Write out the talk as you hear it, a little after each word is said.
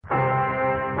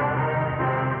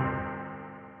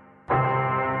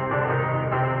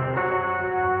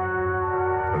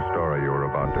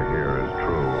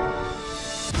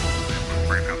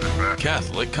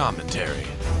Catholic commentary.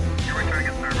 You're returning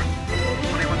a service.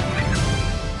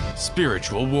 21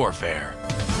 Spiritual warfare.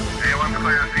 AOM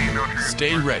clear, see no transfer.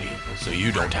 Stay ready so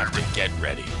you don't have to get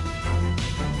ready.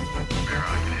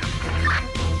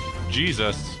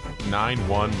 Jesus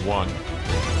 911.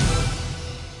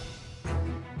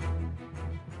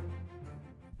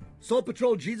 Soul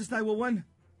Patrol Jesus 911.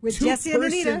 With Jesse and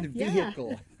Anita. Two-person vehicle.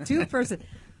 Yeah. Two-person.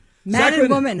 Man and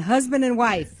woman, husband and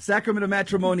wife. Sacrament of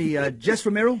Matrimony, Jess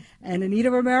Romero. And Anita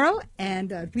Romero. And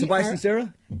Tobias and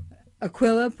Sarah.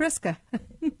 Aquila Prisca.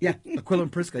 Yeah, Aquila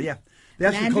and Prisca, yeah. They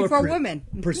actually Man call before her woman.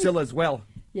 Priscilla as well.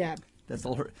 Yeah. That's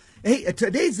all her. Hey,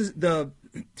 the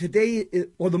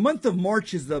month of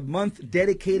March is the month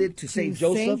dedicated to Saint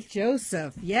Joseph. Saint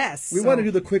Joseph, yes. We want to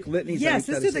do the quick litanies. Yes,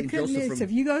 let's do the quick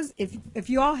litanies. If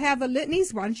you all have a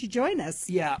litanies, why don't you join us?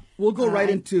 Yeah, we'll go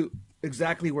right into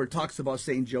exactly where it talks about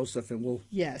Saint Joseph, and we'll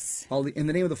in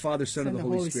the name of the Father, Son, and the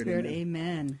Holy Spirit.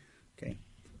 Amen. Okay.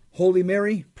 Holy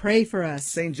Mary, pray for us.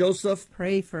 Saint Joseph,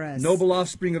 pray for us. Noble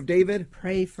offspring of David,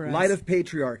 pray for us. Light of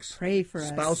patriarchs, pray for us.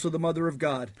 Spouse of the Mother of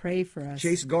God, pray for us.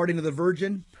 Chaste guardian of the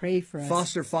Virgin, pray for us.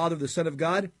 Foster father of the Son of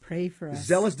God, pray for us.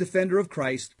 Zealous defender of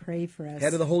Christ, pray for us.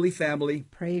 Head of the Holy Family,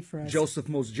 pray for us. Joseph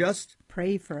most just,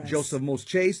 pray for us. Joseph most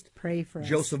chaste, pray for us.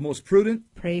 Joseph most prudent,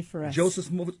 pray for us.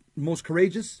 Joseph most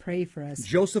courageous, pray for us.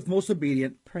 Joseph most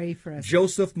obedient, pray for us.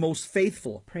 Joseph most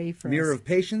faithful, pray for Mirror us. of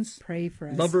patience, pray for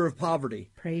us. Lover of poverty,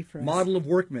 pray for us. Model of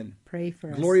workmen, pray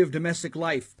for us. Glory of domestic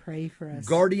life, pray for us.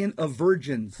 Guardian of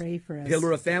virgins, pray for us.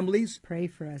 Pillar of families, pray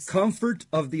for us. Comfort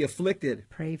of the afflicted,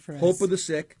 pray for us. Hope of the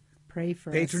sick, pray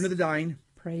for Patron us. of the dying,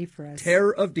 pray for us.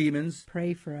 Terror of demons,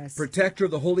 pray for us. Protector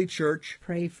of the Holy Church,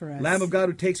 pray for us. Lamb of God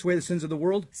who takes away the sins of the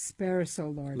world, spare us, O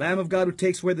Lord. Lamb of God who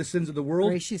takes away the sins of the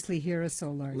world, graciously hear us, O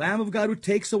Lord. Lamb of God who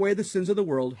takes away the sins of the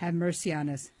world, have mercy on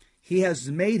us. He has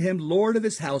made him Lord of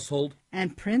his household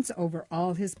and prince over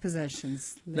all his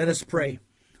possessions. Let us pray.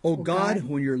 O God,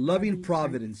 who in your loving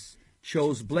providence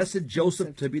chose blessed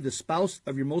Joseph to be the spouse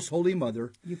of your most holy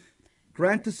mother,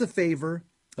 grant us the favor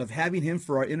of having him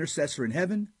for our intercessor in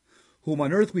heaven, whom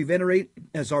on earth we venerate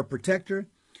as our protector,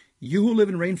 you who live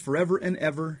and reign forever and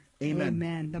ever. Amen.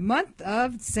 Amen. The month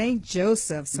of Saint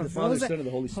Joseph. So the Father, Son, and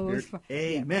the Holy Spirit.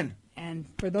 Amen. Yeah. And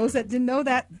for those that didn't know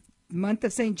that, month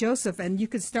of Saint Joseph, and you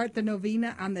could start the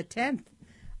novena on the 10th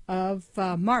of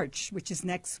March, which is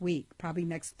next week, probably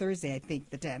next Thursday, I think,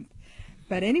 the 10th.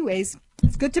 But anyways,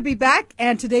 it's good to be back,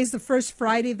 and today's the first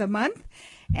Friday of the month.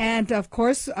 And, of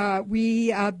course,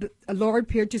 Lord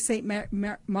appeared to St.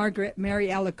 Margaret Mary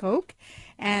Alacoque,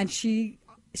 and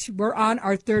we're on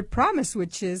our third promise,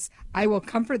 which is, I will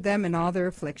comfort them in all their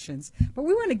afflictions. But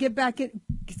we want to get back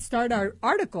start our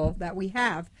article that we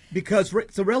have. Because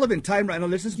it's a relevant time right now.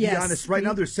 Let's just be honest. Right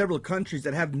now, there's several countries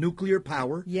that have nuclear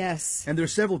power. Yes. And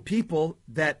there's several people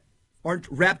that aren't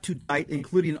wrapped too tight,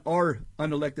 including our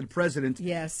unelected president.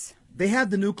 Yes. They have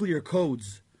the nuclear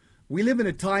codes. We live in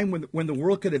a time when the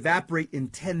world could evaporate in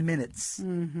 10 minutes.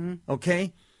 Mm-hmm.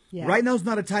 Okay? Yeah. Right now is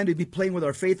not a time to be playing with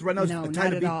our faith. Right now is a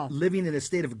time to be living in a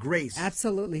state of grace.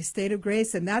 Absolutely, state of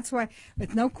grace. And that's why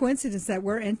it's no coincidence that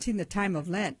we're entering the time of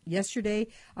Lent. Yesterday,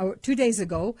 2 days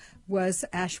ago, was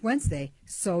Ash Wednesday.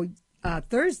 So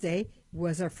Thursday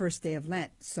was our first day of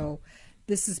Lent. So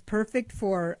this is perfect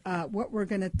for what we're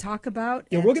going to talk about.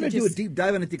 Yeah, we're going to do a deep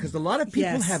dive on it because a lot of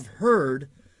people have heard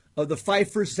of the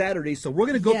 5 First Saturdays. So we're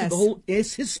going to go through the whole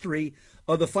history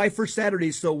of the 5 First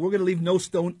Saturdays, so we're going to leave no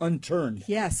stone unturned.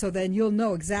 Yeah, so then you'll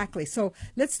know exactly. So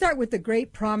let's start with the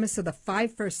great promise of the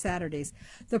 5 First Saturdays.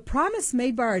 The promise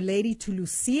made by Our Lady to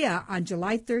Lucia on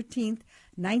July 13th,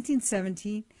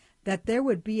 1917, that there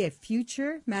would be a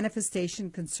future manifestation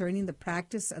concerning the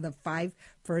practice of the 5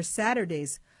 First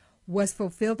Saturdays was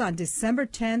fulfilled on December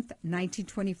 10th,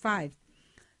 1925.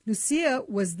 Lucia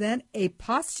was then a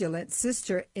postulant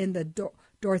sister in the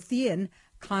Dorothean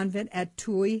convent at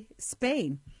Tuy,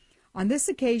 Spain. On this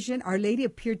occasion, Our Lady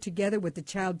appeared together with the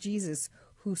child Jesus,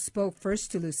 who spoke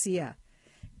first to Lucia.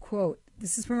 Quote,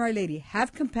 this is from Our Lady,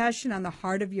 have compassion on the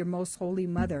heart of your most holy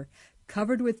mother,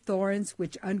 covered with thorns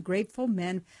which ungrateful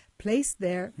men place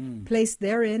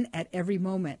therein at every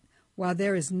moment, while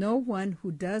there is no one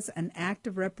who does an act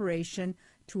of reparation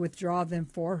to withdraw them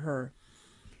for her.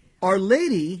 Our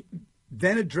Lady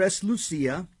then addressed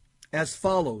Lucia as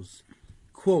follows,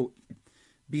 quote,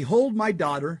 behold, my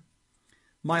daughter,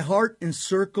 my heart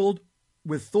encircled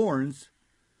with thorns,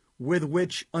 with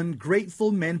which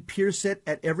ungrateful men pierce it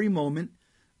at every moment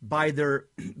by their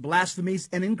blasphemies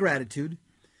and ingratitude.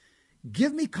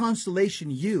 Give me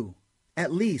consolation, you,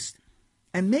 at least,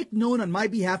 and make known on my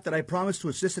behalf that I promise to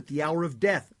assist at the hour of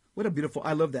death. What a beautiful,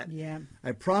 I love that. Yeah.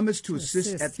 I promise to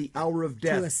assist at the hour of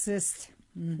death. To assist.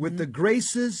 With the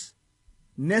graces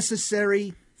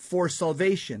necessary for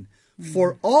salvation.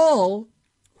 For all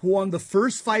who on the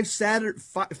first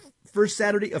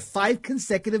Saturday of 5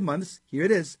 consecutive months, here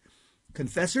it is,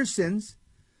 confess their sins,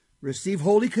 receive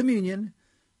Holy Communion,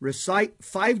 recite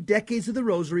 5 decades of the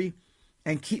Rosary,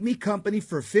 and keep me company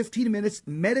for 15 minutes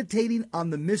meditating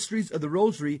on the mysteries of the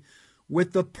Rosary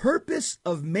with the purpose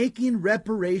of making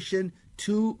reparation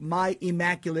to my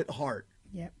Immaculate Heart.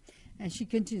 Yep. And she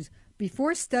continues,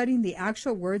 before studying the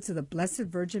actual words of the Blessed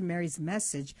Virgin Mary's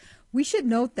message, we should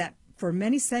note that for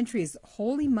many centuries,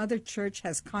 Holy Mother Church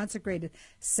has consecrated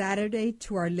Saturday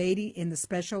to Our Lady in the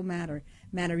special manner.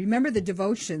 Remember the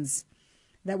devotions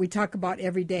that we talk about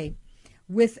every day,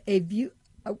 with a view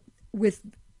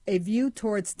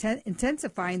towards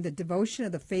intensifying the devotion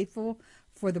of the faithful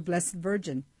for the Blessed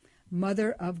Virgin,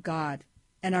 Mother of God,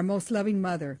 and our most loving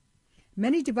Mother.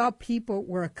 Many devout people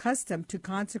were accustomed to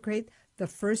consecrate the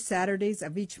first Saturdays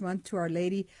of each month to Our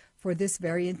Lady for this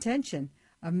very intention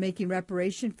of making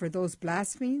reparation for those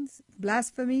blasphemies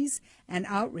and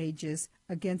outrages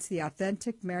against the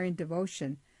authentic Marian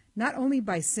devotion, not only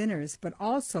by sinners, but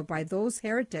also by those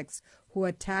heretics who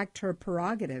attacked her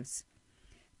prerogatives.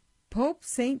 Pope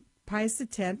St. Pius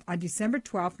X, on December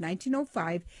 12,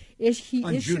 1905,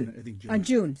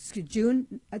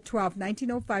 June 12,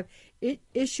 1905,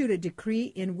 issued a decree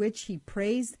in which he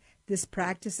praised this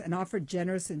practice and offered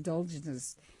generous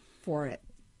indulgences for it.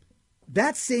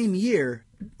 That same year,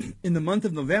 in the month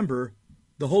of November,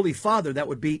 the Holy Father, that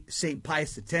would be St.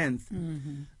 Pius X,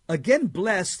 again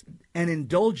blessed and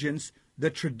indulgence the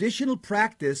traditional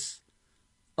practice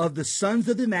of the Sons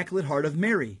of the Immaculate Heart of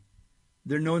Mary.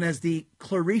 They're known as the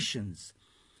Claretians,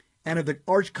 and of the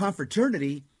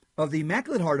Archconfraternity of the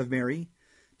Immaculate Heart of Mary,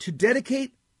 to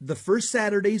dedicate the first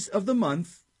Saturdays of the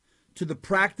month to the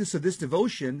practice of this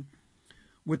devotion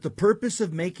with the purpose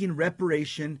of making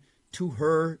reparation to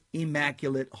her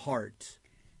Immaculate Heart.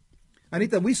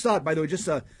 Anita, we saw it, by the way, just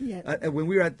when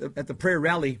we were at the prayer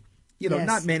rally. You know,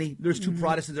 not many. There's 2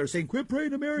 Protestants that are saying, quit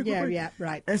praying to Mary.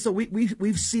 Right. And so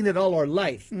we've seen it all our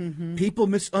life. People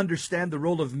misunderstand the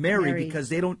role of Mary because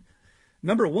they don't,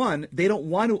 number one, they don't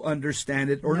want to understand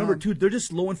it. Or number 2, they're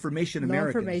just low information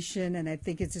Americans. Low information, and I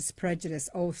think it's just prejudice.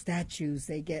 Oh, statues,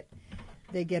 they get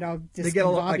all discombobulated. They get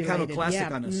all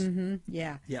iconoclastic on us.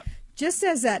 Yeah. Yep. Just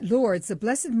as at Lourdes, the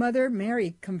Blessed Mother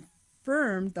Mary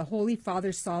confirmed the Holy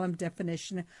Father's solemn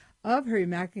definition of her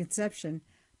Immaculate Conception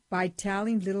by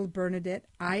telling little Bernadette,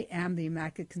 I am the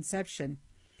Immaculate Conception.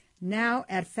 Now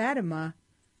at Fatima,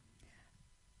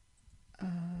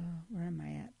 where am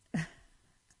I at?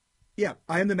 Yeah,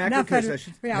 I am the Immaculate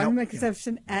Conception. Yeah, I am the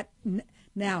Conception.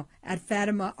 Now, at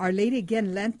Fatima, Our Lady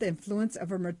again lent the influence of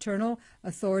her maternal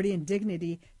authority and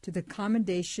dignity to the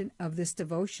commendation of this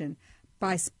devotion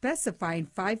by specifying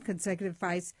 5 consecutive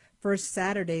first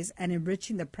Saturdays and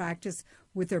enriching the practice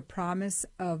with her promise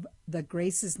of the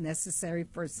graces necessary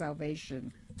for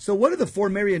salvation. So one of the 4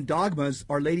 Marian dogmas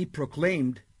Our Lady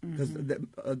proclaimed, because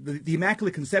the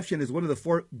Immaculate Conception is one of the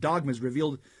 4 dogmas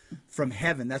revealed from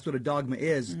heaven. That's what a dogma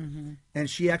is. And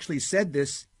she actually said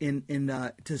this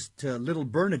to little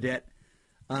Bernadette.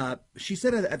 She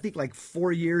said it, I think, like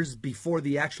 4 years before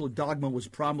the actual dogma was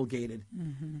promulgated.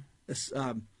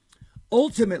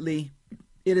 Ultimately,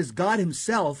 it is God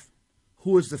himself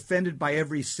who is offended by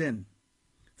every sin.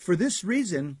 For this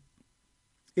reason,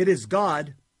 it is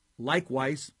God,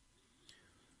 likewise,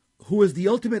 who is the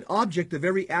ultimate object of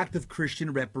every act of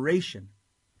Christian reparation.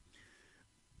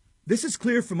 This is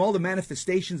clear from all the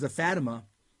manifestations of Fatima,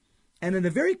 and in a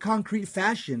very concrete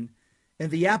fashion in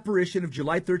the apparition of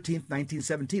July 13th,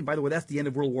 1917. By the way, that's the end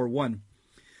of World War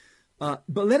I.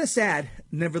 But let us add,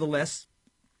 nevertheless,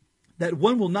 that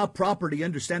one will not properly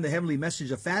understand the heavenly message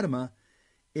of Fatima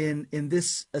in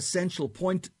this essential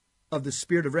point of the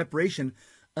spirit of reparation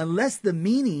unless the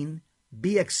meaning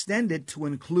be extended to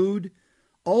include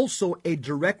also a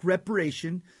direct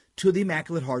reparation to the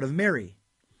Immaculate Heart of Mary.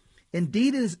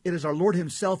 Indeed, it is our Lord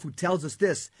himself who tells us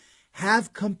this: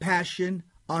 have compassion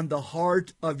on the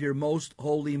heart of your most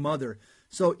holy mother.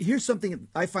 So here's something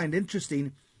I find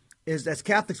interesting, is as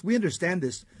Catholics, we understand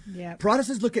this. Yep.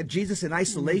 Protestants look at Jesus in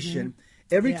isolation.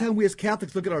 Every time we as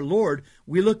Catholics look at our Lord,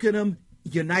 we look at him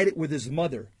united with his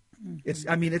mother. It's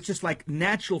just like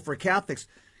natural for Catholics.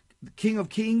 King of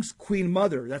Kings, Queen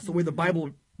Mother. That's the way the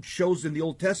Bible shows in the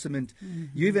Old Testament.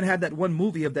 You even had that one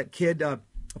movie of that kid, a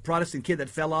Protestant kid that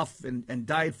fell off and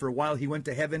died for a while. He went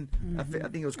to heaven. I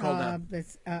think it was called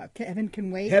Heaven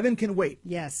Can Wait. Heaven Can Wait.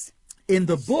 Yes. In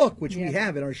the book, which we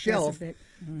have in our shelf,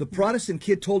 the Protestant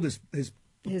kid told his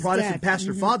Protestant dad.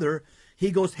 pastor father,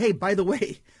 he goes, hey, by the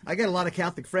way, I got a lot of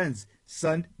Catholic friends.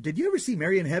 Son, did you ever see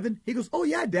Mary in heaven? He goes, oh,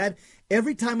 yeah, Dad.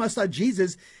 Every time I saw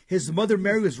Jesus, his mother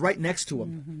Mary was right next to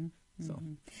him. So.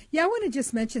 Yeah, I want to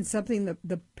just mention something,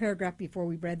 the paragraph before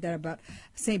we read that about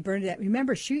St. Bernadette.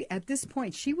 Remember, at this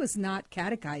point, she was not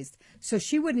catechized, so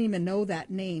she wouldn't even know that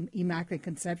name, Immaculate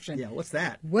Conception. Yeah, what's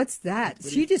that? What's that?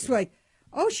 She just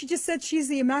she just said she's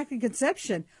the Immaculate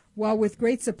Conception. Well, with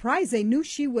great surprise, they knew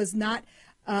she was not,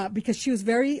 because she was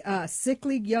very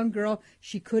sickly young girl.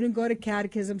 She couldn't go to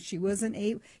catechism. She wasn't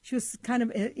she was kind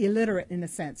of illiterate in a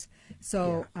sense.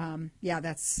 So,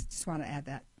 just want to add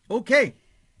that. Okay.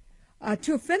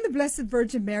 To offend the Blessed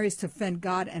Virgin Mary is to offend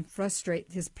God and frustrate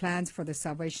his plans for the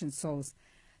salvation of souls.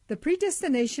 The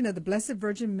predestination of the Blessed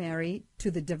Virgin Mary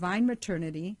to the divine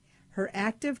maternity, her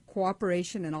active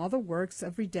cooperation in all the works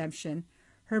of redemption,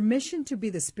 her mission to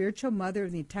be the spiritual mother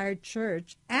of the entire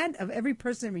church and of every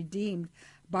person redeemed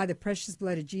by the precious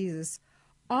blood of Jesus,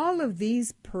 all of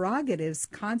these prerogatives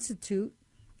constitute,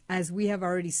 as we have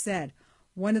already said,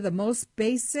 one of the most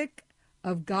basic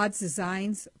of God's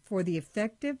designs for the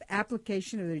effective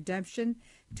application of the redemption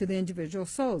to the individual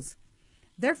souls.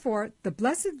 Therefore, the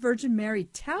Blessed Virgin Mary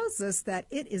tells us that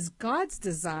it is God's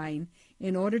design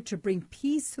in order to bring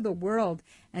peace to the world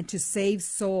and to save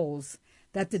souls,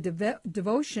 that the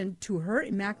devotion to her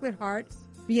Immaculate Heart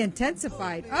be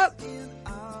intensified. Oh,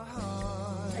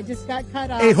 I just got cut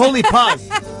off. A holy pause.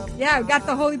 Yeah, we got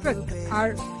the holy pause.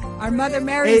 Our Mother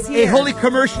Mary is here. A holy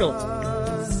commercial.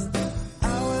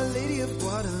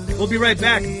 We'll be right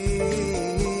back.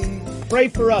 Pray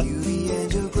for us. The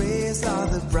angel grace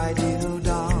of the bright new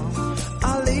dawn.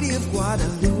 Our Lady of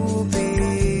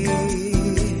Guadalupe,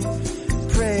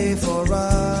 pray for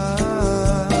us.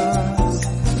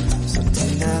 So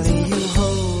tenderly you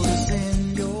hold us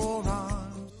in your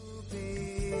arms.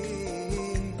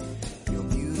 Your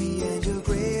beauty, angel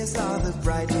grace of the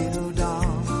bright new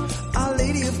dawn. Our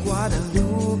Lady of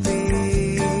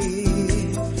Guadalupe,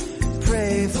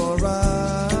 pray for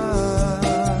us.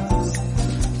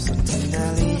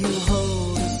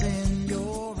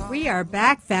 We are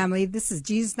back, family. This is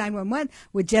Jesus 911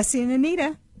 with Jesse and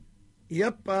Anita.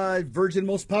 Yep, Virgin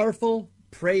Most Powerful,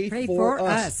 pray for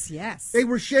us. Yes. Hey,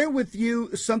 we're sharing with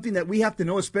you something that we have to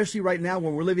know, especially right now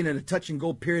when we're living in a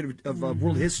touch-and-go period of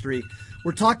world history.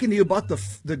 We're talking to you about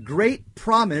the great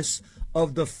promise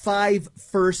of the 5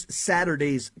 first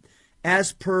Saturdays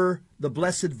as per the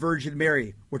Blessed Virgin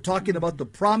Mary. We're talking about the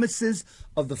promises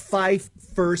of the 5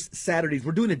 first Saturdays.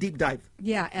 We're doing a deep dive.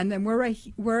 Yeah, and then we're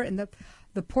in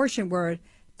the portion where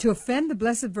to offend the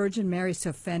Blessed Virgin Mary is to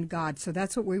offend God. So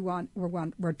that's what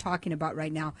we're talking about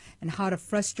right now, and how to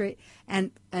frustrate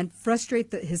and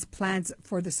frustrate his plans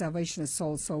for the salvation of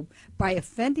souls. So by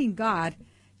offending God,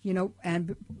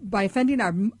 and by offending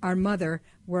our mother,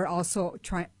 we're also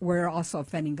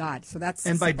offending God. So that's,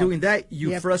 and by doing that,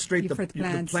 you frustrate the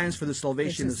plans for the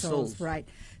salvation of souls. Right.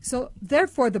 So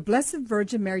therefore, the Blessed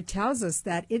Virgin Mary tells us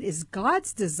that it is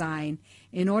God's design,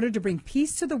 in order to bring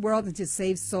peace to the world and to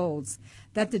save souls,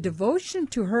 that the devotion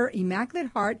to her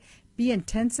Immaculate Heart be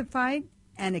intensified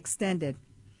and extended.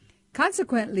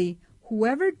 Consequently,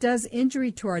 whoever does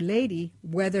injury to Our Lady,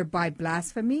 whether by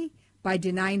blasphemy, by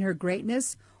denying her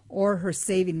greatness or her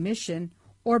saving mission,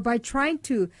 or by trying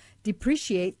to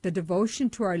depreciate the devotion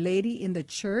to Our Lady in the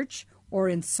church or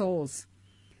in souls,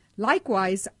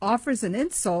 likewise offers an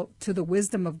insult to the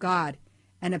wisdom of God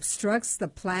and obstructs the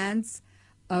plans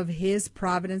of his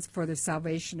providence for the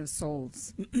salvation of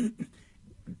souls.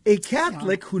 A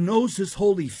Catholic who knows his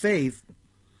holy faith,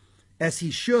 as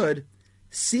he should,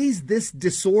 sees this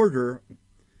disorder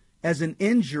as an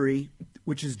injury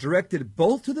which is directed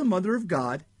both to the Mother of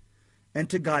God and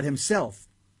to God himself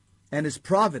and his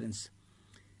providence.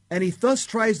 And he thus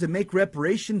tries to make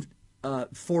reparation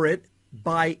for it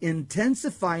by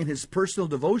intensifying his personal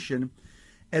devotion,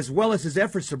 as well as his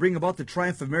efforts to bring about the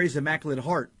triumph of Mary's Immaculate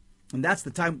Heart. And that's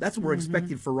the time. That's what we're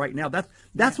expecting for right now.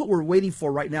 That's what we're waiting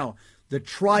for right now. The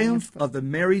triumph of the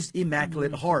Mary's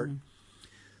Immaculate Heart.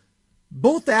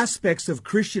 Both aspects of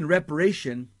Christian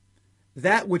reparation,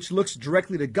 that which looks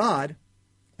directly to God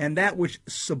and that which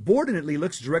subordinately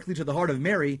looks directly to the heart of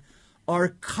Mary, are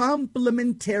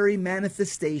complementary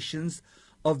manifestations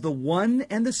of the one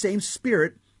and the same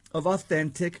spirit of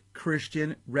authentic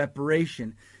Christian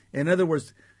reparation. In other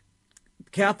words,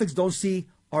 Catholics don't see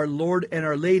our Lord and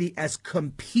Our Lady as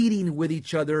competing with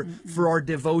each other for our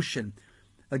devotion.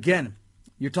 Again,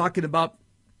 you're talking about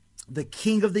the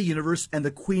King of the universe and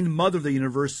the Queen Mother of the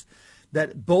universe,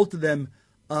 that both of them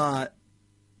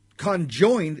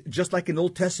conjoined, just like in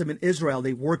Old Testament Israel,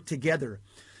 they work together.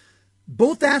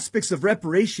 Both aspects of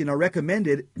reparation are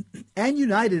recommended and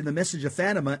united in the message of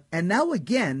Fatima, and now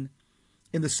again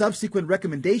in the subsequent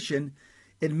recommendation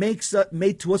it makes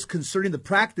made to us concerning the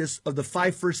practice of the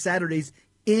 5 first Saturdays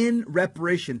in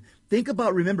reparation. Think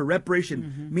about, remember,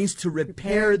 reparation means to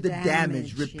repair the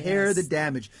damage. Repair yes. the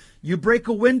damage. You break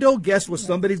a window, guess what?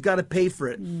 Somebody's got to pay for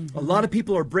it. A lot of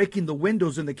people are breaking the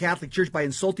windows in the Catholic Church by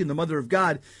insulting the Mother of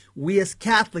God. We as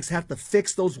Catholics have to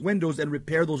fix those windows and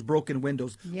repair those broken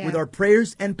windows with our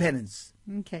prayers and penance.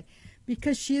 Okay.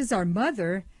 Because she is our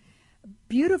mother,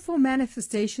 beautiful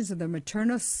manifestations of the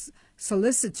maternal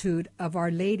solicitude of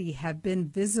Our Lady have been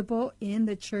visible in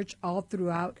the Church all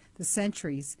throughout the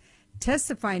centuries,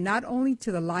 testifying not only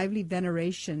to the lively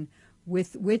veneration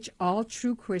with which all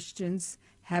true Christians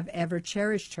have ever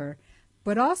cherished her,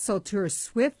 but also to her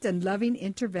swift and loving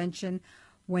intervention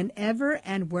whenever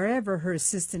and wherever her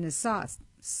assistance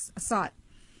is sought.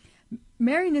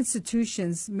 Marian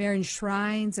institutions, Marian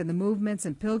shrines, and the movements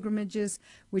and pilgrimages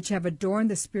which have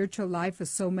adorned the spiritual life of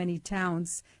so many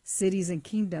towns, cities, and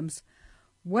kingdoms,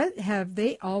 what have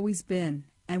they always been,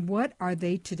 and what are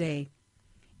they today?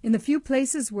 In the few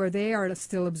places where they are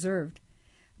still observed,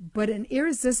 but an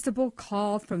irresistible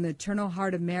call from the eternal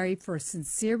heart of Mary for a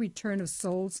sincere return of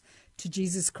souls to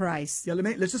Jesus Christ. Yeah,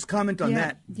 let's just comment on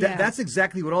that. Yeah. That's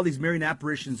exactly what all these Marian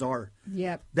apparitions are.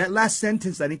 Yep. That last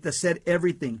sentence, Anita, said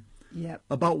everything. Yep.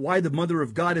 About why the Mother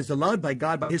of God is allowed by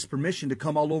God, by His permission, to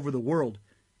come all over the world.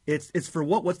 It's for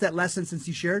what? What's that last sentence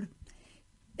you shared?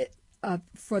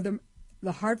 For the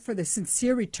heart for the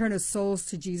sincere return of souls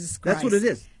to Jesus Christ. That's what it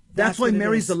is. That's why what it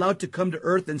Mary's is. allowed to come to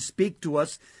earth and speak to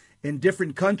us in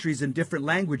different countries and different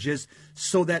languages,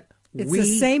 so that It's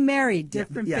the same Mary,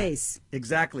 different face.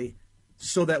 Exactly.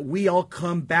 So that we all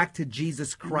come back to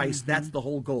Jesus Christ. That's the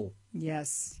whole goal.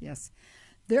 Yes, yes.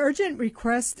 The urgent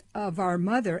request of our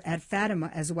mother at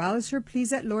Fatima, as well as her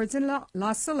pleas at Lourdes and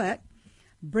La Salette,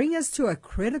 bring us to a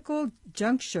critical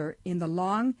juncture in the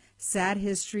long, sad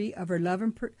history of her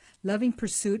loving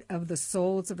pursuit of the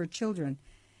souls of her children,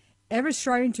 ever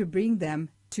striving to bring them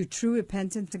to true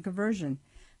repentance and conversion,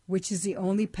 which is the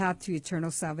only path to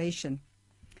eternal salvation.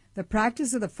 The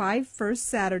practice of the 5 first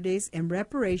Saturdays in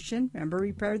reparation, remember,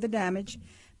 repair the damage,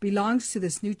 belongs to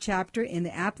this new chapter in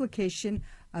the application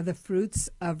of the fruits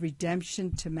of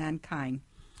redemption to mankind.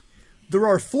 There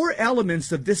are 4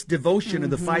 elements of this devotion in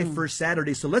the 5 first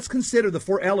Saturdays. So let's consider the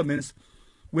 4 elements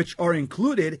which are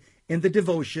included in the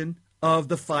devotion of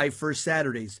the 5 first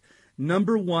Saturdays.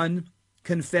 Number 1,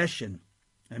 confession.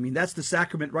 I mean, that's the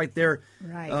sacrament right there.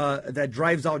 Right. That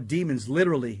drives out demons,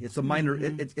 literally. It's a minor,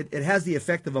 it has the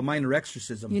effect of a minor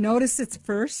exorcism. You notice it's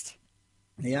first?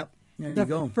 Yep. There The you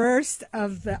go. first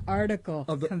of the article,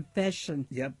 Of the- confession.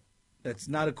 Yep. That's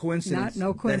not a coincidence.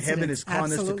 No coincidence. That heaven is calling us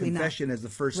to Absolutely confession not. as the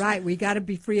first. Right, we got to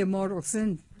be free of mortal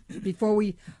sin before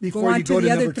we Before go on you to go the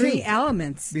to other number 3 2.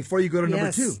 elements. Before you go to number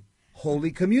Yes. 2,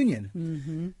 Holy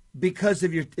Communion. Because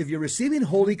if you're receiving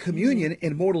Holy Communion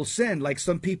in mortal sin, like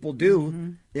some people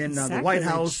do in the White Sacrilege.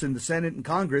 House and the Senate and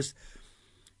Congress,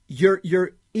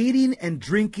 you're eating and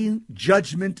drinking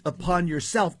judgment upon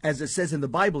yourself, as it says in the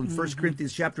Bible in 1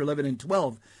 Corinthians chapter 11 and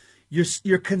 12.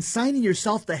 You're consigning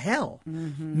yourself to hell.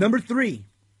 Number 3,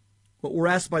 what we're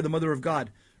asked by the Mother of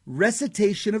God,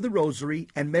 recitation of the Rosary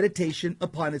and meditation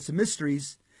upon its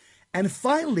mysteries. And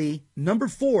finally, number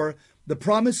 4, the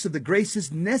promise of the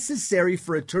graces necessary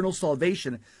for eternal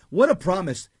salvation. What a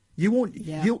promise. You won't.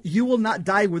 Yeah. You will not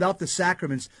die without the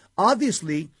sacraments.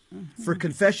 Obviously, for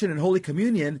confession and Holy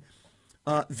Communion,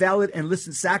 valid and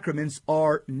licit sacraments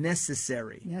are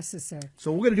necessary. Necessary.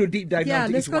 So we're going to do a deep dive now Yeah,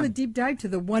 into let's each go one. to deep dive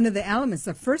to one of the elements.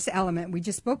 The first element we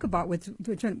just spoke about with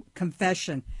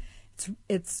confession.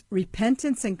 It's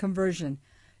repentance and conversion.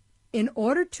 In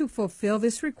order to fulfill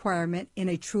this requirement in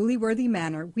a truly worthy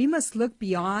manner, we must look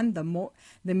beyond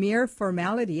the mere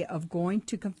formality of going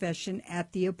to confession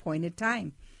at the appointed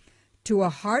time to a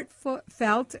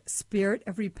heartfelt spirit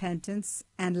of repentance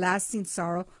and lasting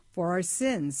sorrow for our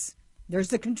sins. There's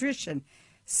the contrition,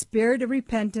 spirit of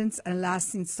repentance and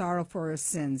lasting sorrow for our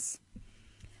sins.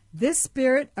 This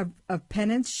spirit of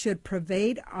penance should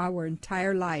pervade our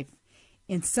entire life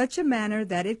in such a manner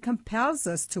that it compels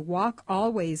us to walk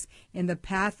always in the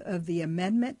path of the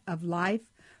amendment of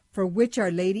life for which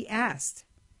Our Lady asked.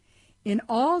 In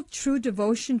all true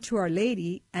devotion to Our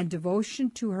Lady and devotion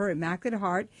to her Immaculate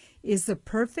Heart is the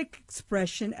perfect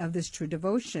expression of this true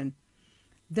devotion.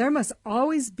 There must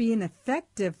always be an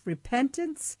effective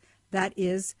repentance, that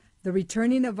is, the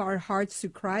returning of our hearts to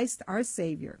Christ our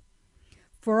Savior.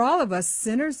 For all of us,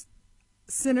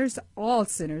 all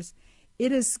sinners,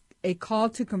 it is a call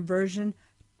to conversion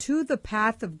to the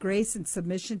path of grace and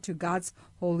submission to God's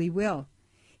holy will.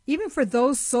 Even for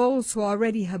those souls who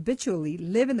already habitually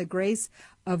live in the grace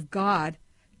of God,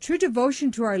 true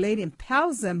devotion to Our Lady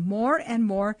impels them more and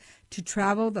more to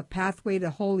travel the pathway to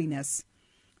holiness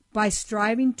by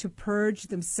striving to purge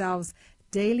themselves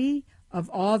daily of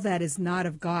all that is not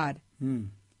of God.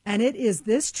 And it is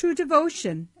this true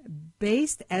devotion,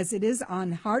 based as it is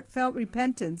on heartfelt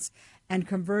repentance and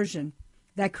conversion,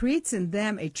 that creates in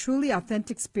them a truly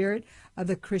authentic spirit of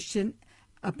the Christian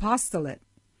apostolate,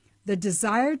 the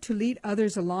desire to lead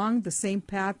others along the same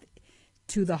path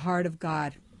to the heart of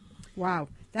God. Wow,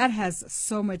 that has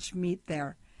so much meat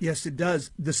there. Yes, it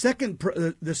does. The second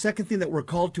thing that we're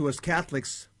called to as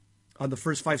Catholics on the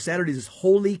first 5 Saturdays is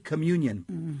Holy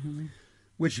Communion,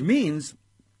 which means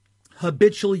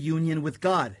habitual union with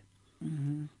God.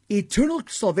 Eternal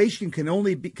salvation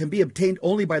can be obtained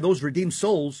only by those redeemed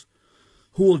souls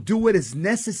who will do what is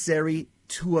necessary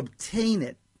to obtain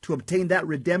it, to obtain that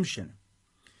redemption.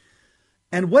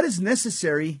 And what is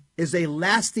necessary is a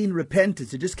lasting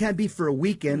repentance. It just can't be for a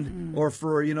weekend or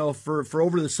for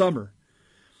over the summer.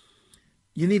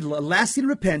 You need a lasting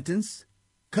repentance,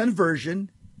 conversion,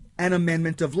 and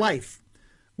amendment of life.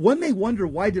 One may wonder,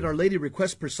 why did Our Lady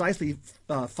request precisely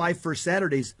 5 First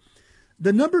Saturdays?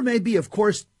 The number may be, of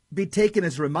course, be taken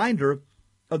as a reminder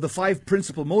of the 5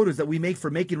 principal motives that we make for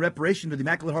making reparation to the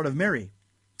Immaculate Heart of Mary.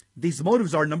 These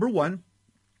motives are, number 1,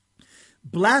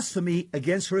 blasphemy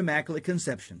against her Immaculate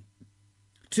Conception.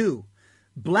 2,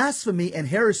 blasphemy and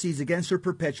heresies against her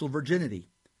perpetual virginity.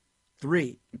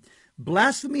 3,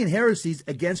 blasphemy and heresies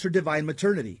against her divine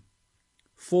maternity.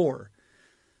 4,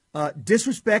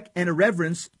 disrespect and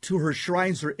irreverence to her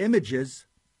shrines or images.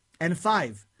 And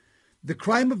 5, the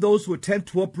crime of those who attempt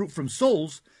to uproot from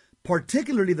souls,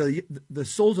 particularly the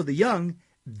souls of the young,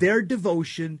 their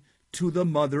devotion to the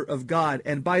Mother of God.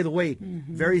 And by the way,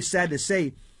 very sad to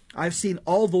say, I've seen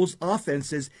all those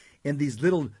offenses in these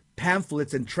little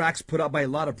pamphlets and tracts put out by a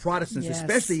lot of Protestants,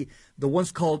 especially the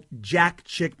ones called Jack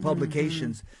Chick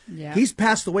publications. Yeah. He's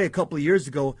passed away a couple of years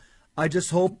ago. I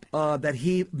just hope that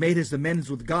he made his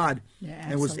amends with God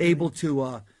and was able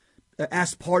to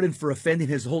ask pardon for offending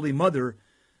his Holy Mother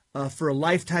for a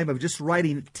lifetime of just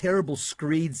writing terrible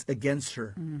screeds against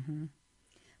her.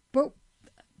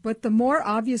 But the more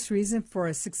obvious reason for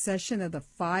a succession of the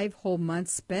 5 whole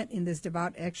months spent in this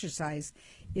devout exercise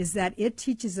is that it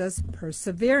teaches us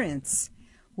perseverance,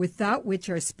 without which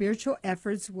our spiritual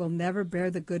efforts will never bear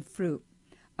the good fruit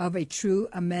of a true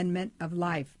amendment of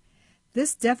life.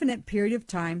 This definite period of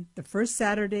time, the first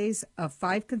Saturdays of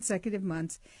 5 consecutive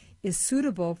months, is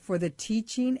suitable for the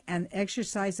teaching and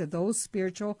exercise of those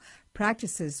spiritual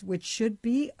practices which should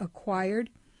be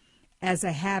acquired as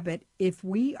a habit if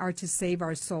we are to save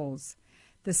our souls.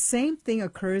 The same thing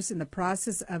occurs in the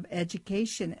process of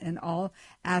education in all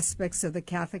aspects of the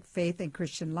Catholic faith and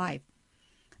Christian life.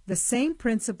 The same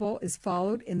principle is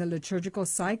followed in the liturgical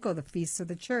cycle of the feasts of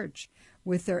the Church,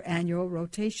 with their annual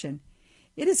rotation.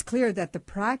 It is clear that the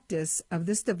practice of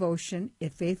this devotion,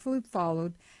 if faithfully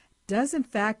followed, does in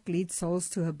fact lead souls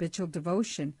to habitual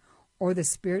devotion, or the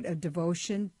spirit of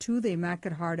devotion to the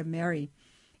Immaculate Heart of Mary,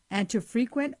 and to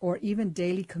frequent or even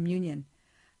daily communion.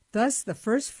 Thus, the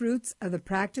first fruits of the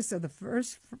practice of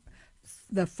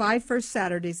the 5 First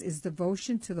Saturdays is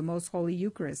devotion to the Most Holy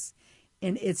Eucharist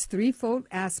in its threefold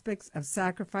aspects of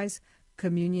sacrifice,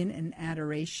 communion, and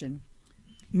adoration.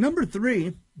 Number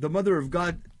 3, the Mother of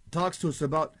God talks to us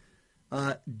about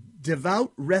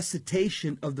devout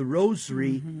recitation of the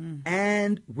Rosary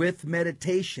and with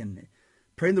meditation.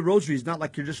 Praying the Rosary is not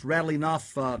like you're just rattling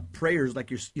off prayers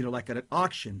like you're like at an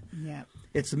auction. Yeah.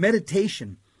 It's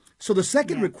meditation. So the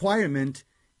second requirement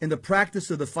in the practice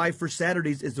of the 5 First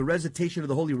Saturdays is the recitation of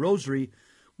the Holy Rosary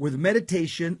with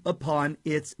meditation upon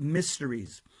its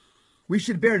mysteries. We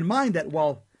should bear in mind that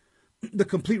while the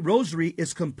complete Rosary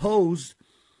is composed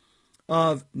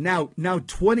of now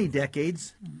 20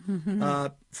 decades,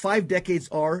 5 decades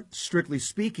are, strictly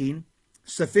speaking,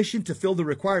 sufficient to fill the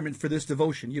requirement for this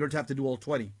devotion. You don't have to do all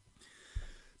 20.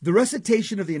 The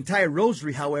recitation of the entire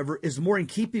Rosary, however, is more in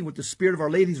keeping with the spirit of Our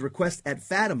Lady's request at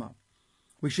Fatima.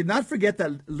 We should not forget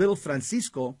that little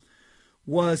Francisco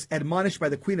was admonished by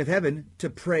the Queen of Heaven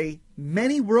to pray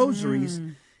many rosaries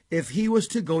if he was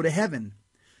to go to heaven.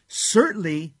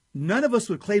 Certainly, none of us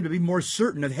would claim to be more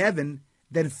certain of heaven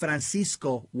than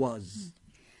Francisco was.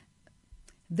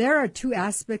 There are 2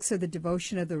 aspects of the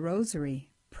devotion of the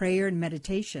Rosary: prayer and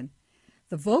meditation.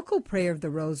 The vocal prayer of the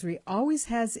Rosary always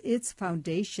has its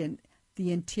foundation,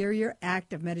 the interior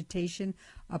act of meditation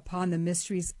upon the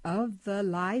mysteries of the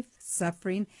life,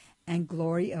 suffering, and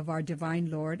glory of our divine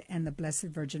Lord and the Blessed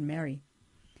Virgin Mary.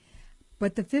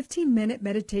 But the 15-minute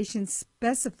meditation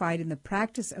specified in the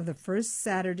practice of the first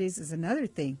Saturdays is another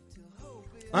thing.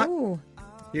 Oh,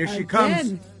 Here she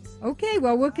comes. Okay,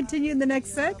 well, we'll continue in the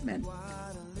next segment.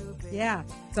 Yeah,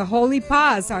 the holy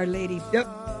pause, Our Lady. Yep.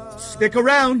 Stick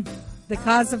around. The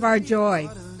cause of our joy.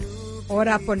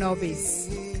 Ora pro nobis.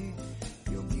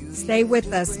 Stay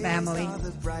with us, family. The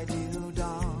bright little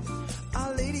dawn,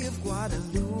 Our Lady of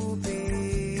Guadalupe,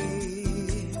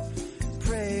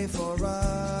 pray for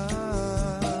us.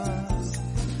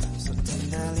 So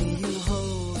tenderly you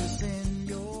hold us in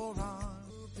your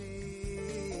arms.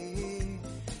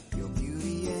 Your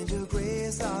beauty and your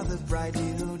grace are the bright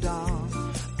little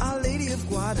dawn, Our Lady of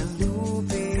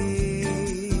Guadalupe,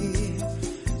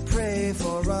 pray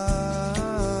for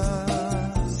us.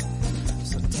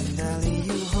 So tenderly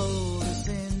you hold us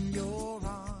in your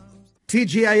arms.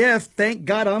 TGIF, thank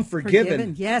God I'm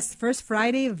forgiven. Yes, first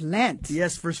Friday of Lent.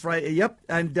 Yes, first Friday. Yep.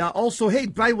 And also, hey,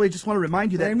 by the way, just want to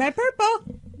remind you Wearing that. my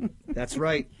purple. That's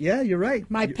right. Yeah, you're right.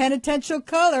 My penitential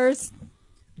colors.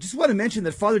 Just want to mention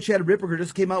that Father Chad Ripperger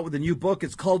just came out with a new book.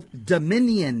 It's called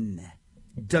Dominion.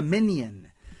 Dominion.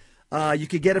 You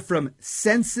could get it from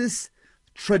Sensus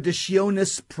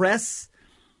Traditionis Press.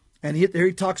 And there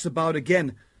he talks about,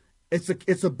 again,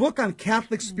 it's a book on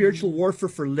Catholic spiritual warfare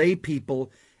for lay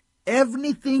people.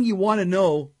 Everything you want to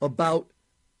know about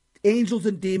angels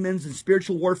and demons and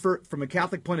spiritual warfare from a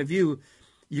Catholic point of view,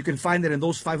 you can find that in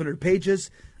those 500 pages.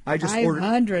 I just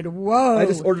 500. Whoa. I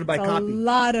just ordered my That's copy. A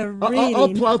lot of reading.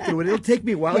 I'll plow through it. It'll take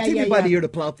me a while. It'll take me about a year to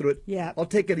plow through it. Yeah. I'll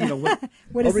take it,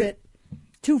 What is it?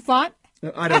 2 font?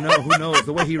 I don't know. Who knows?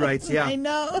 The way he writes, yeah. I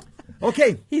know.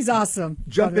 Okay. He's awesome.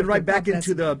 Jumping right back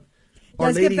into Our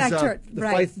Let's Lady's, get back to it.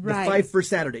 the five first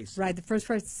Saturdays. Right, the first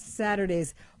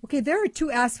Saturdays. Okay, there are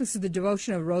 2 aspects of the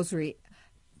devotion of Rosary.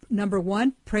 Number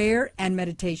 1, prayer and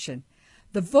meditation.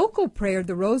 The vocal prayer of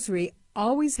the Rosary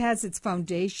always has its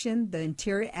foundation, the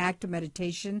interior act of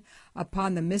meditation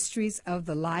upon the mysteries of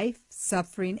the life,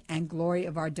 suffering, and glory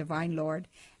of our divine Lord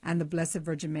and the Blessed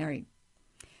Virgin Mary.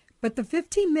 But the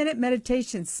 15-minute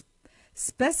meditation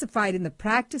specified in the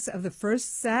practice of the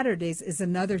first Saturdays is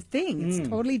another thing. It's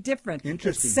totally different.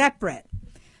 Interesting. It's separate.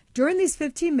 During these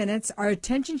 15 minutes, our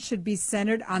attention should be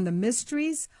centered on the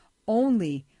mysteries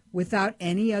only, without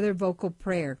any other vocal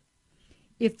prayer.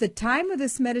 If the time of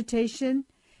this meditation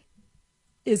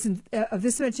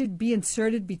be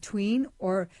inserted between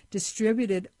or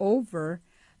distributed over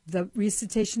the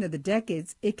recitation of the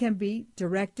decades, it can be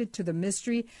directed to the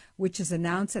mystery which is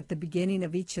announced at the beginning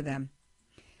of each of them.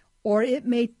 Or it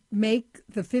may make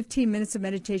the 15 minutes of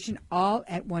meditation all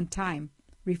at one time,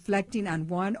 reflecting on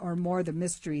one or more of the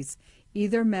mysteries,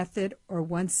 either method or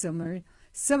one similar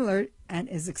and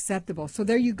is acceptable. So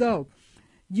there you go.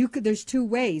 There's 2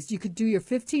 ways. You could do your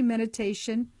 15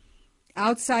 meditation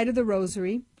outside of the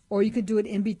Rosary, or you could do it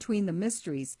in between the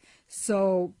mysteries.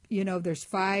 So, there's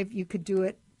 5. You could do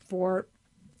it 4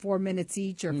 minutes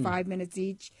each or 5 minutes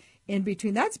each in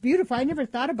between. That's beautiful. I never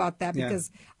thought about that because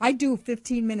I do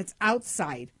 15 minutes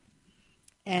outside.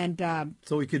 And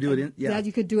so we could do it in, that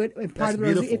you could do it in part That's of the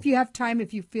Rosary beautiful. if you have time,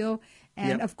 if you feel.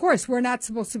 And of course, we're not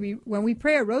supposed to be, when we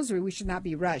pray a Rosary, we should not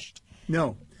be rushed.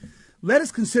 No. Let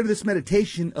us consider this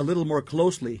meditation a little more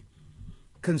closely.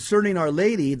 Concerning Our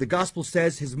Lady, the Gospel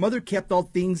says his mother kept all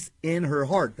things in her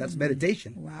heart. That's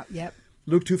meditation. Wow, yep.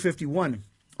 Luke 2:51.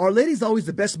 Our Lady is always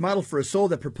the best model for a soul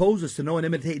that proposes to know and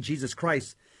imitate Jesus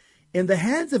Christ. In the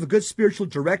hands of a good spiritual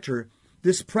director,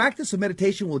 this practice of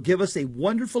meditation will give us a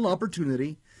wonderful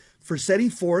opportunity for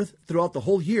setting forth throughout the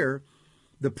whole year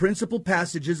the principal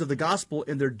passages of the gospel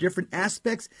in their different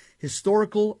aspects,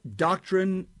 historical,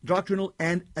 doctrinal,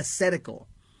 and ascetical.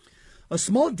 A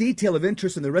small detail of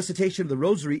interest in the recitation of the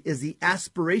Rosary is the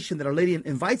aspiration that Our Lady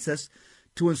invites us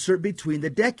to insert between the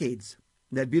decades.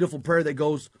 That beautiful prayer that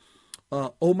goes,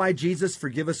 O my Jesus,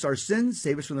 forgive us our sins,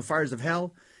 save us from the fires of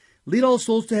hell, lead all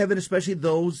souls to heaven, especially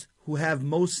those who have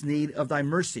most need of thy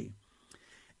mercy.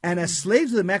 And as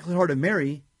slaves of the Immaculate Heart of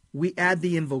Mary, we add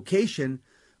the invocation,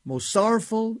 Most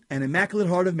sorrowful and Immaculate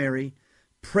Heart of Mary,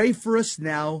 pray for us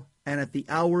now and at the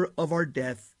hour of our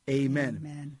death. Amen.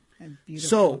 Amen. And beautiful.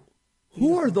 So,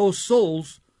 who are those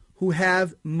souls who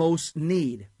have most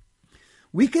need?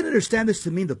 We can understand this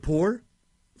to mean the poor,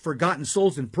 forgotten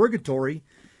souls in purgatory,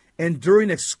 enduring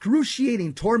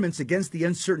excruciating torments against the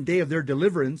uncertain day of their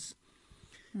deliverance.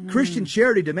 Christian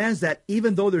charity demands that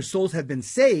even though their souls have been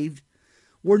saved,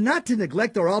 we're not to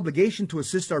neglect our obligation to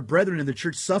assist our brethren in the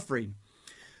church suffering.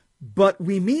 But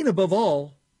we mean above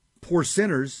all, poor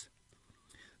sinners,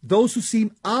 those who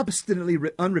seem obstinately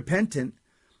unrepentant,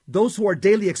 those who are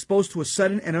daily exposed to a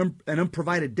sudden and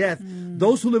unprovided death,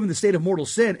 those who live in the state of mortal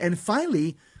sin, and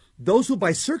finally, those who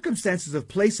by circumstances of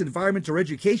place, environment, or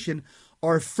education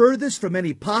are furthest from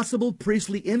any possible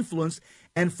priestly influence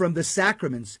and from the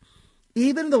sacraments.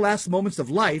 Even in the last moments of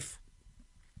life,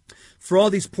 for all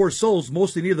these poor souls,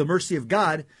 mostly near the mercy of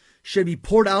God, should be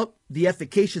poured out the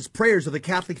efficacious prayers of the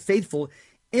Catholic faithful,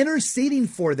 interceding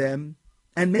for them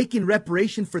and making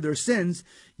reparation for their sins,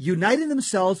 uniting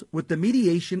themselves with the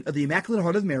mediation of the Immaculate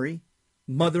Heart of Mary,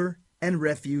 Mother and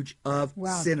Refuge of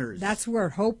sinners. That's where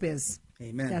hope is.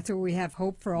 Amen. That's where we have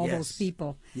hope for all Yes. those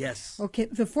people. Yes. Okay,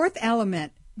 the fourth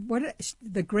element,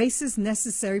 the graces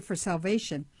necessary for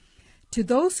salvation. To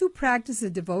those who practice the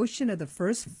devotion of the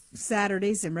first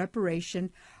Saturdays in reparation,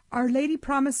 Our Lady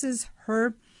promises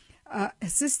her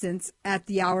assistance at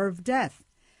the hour of death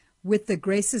with the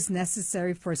graces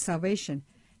necessary for salvation.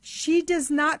 She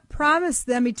does not promise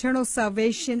them eternal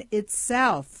salvation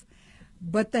itself,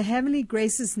 but the heavenly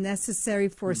graces necessary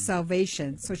for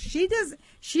salvation. So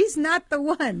she's not the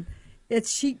one.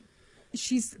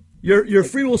 She's Your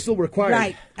free will is still required.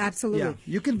 right, absolutely. Yeah.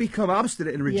 You can become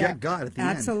obstinate and reject God at the end.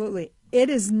 Absolutely. It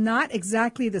is not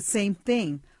exactly the same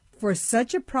thing, for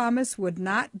such a promise would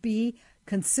not be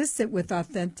consistent with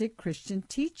authentic Christian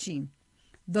teaching.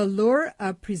 The lure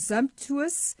of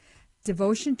presumptuous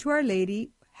devotion to Our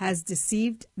Lady has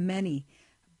deceived many,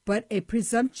 but a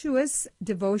presumptuous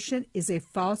devotion is a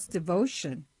false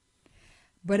devotion.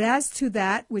 But as to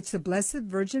that which the Blessed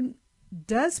Virgin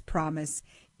does promise,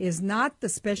 is not the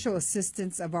special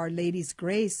assistance of Our Lady's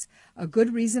grace a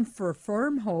good reason for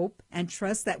firm hope and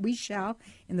trust that we shall,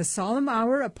 in the solemn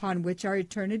hour upon which our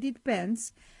eternity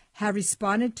depends, have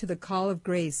responded to the call of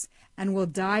grace and will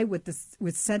die with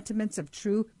sentiments of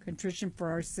true contrition for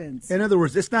our sins? In other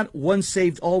words, it's not once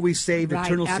saved, always saved, Right,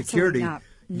 eternal absolutely security. not.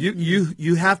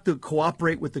 You have to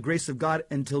cooperate with the grace of God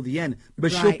until the end,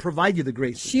 but she'll Right. provide you the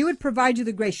grace. She would provide you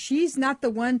the grace. She's not the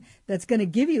one that's going to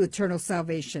give you eternal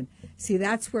salvation. See,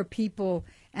 that's where people,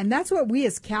 and that's what we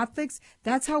as Catholics,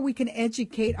 that's how we can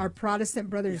educate our Protestant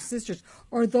brothers and sisters,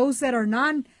 or those that are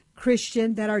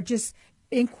non-Christian that are just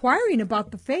inquiring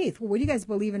about the faith. Well, what do you guys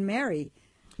believe in Mary?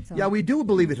 So, Yeah, we do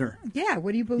believe in her. yeah,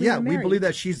 what do you believe Yeah, in we Mary? believe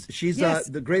that she's Yes.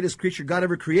 the greatest creature God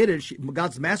ever created.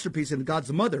 God's masterpiece and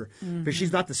God's mother. But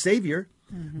she's not the savior,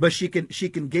 but she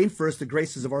can gain for us the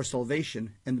graces of our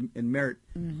salvation and merit.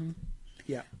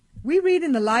 Yeah. We read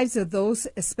in the lives of those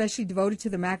especially devoted to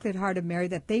the Immaculate Heart of Mary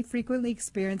that they frequently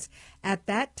experience at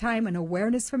that time an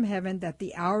awareness from heaven that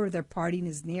the hour of their parting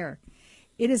is near.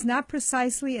 It is not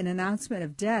precisely an announcement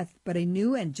of death, but a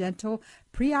new and gentle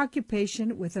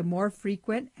preoccupation with a more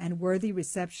frequent and worthy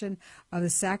reception of the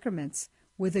sacraments,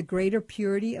 with a greater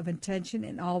purity of intention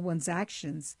in all one's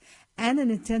actions, and an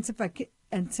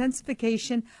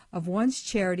intensification of one's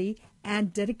charity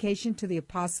and dedication to the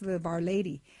apostolate of Our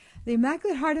Lady. The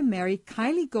Immaculate Heart of Mary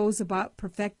kindly goes about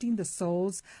perfecting the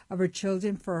souls of her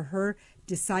children for her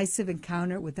decisive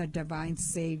encounter with our divine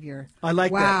Savior. I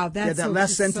like that. Wow, Yeah, that's that so, last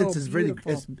just sentence so is really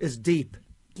beautiful. is deep.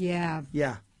 Yeah.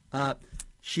 Yeah.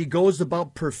 She goes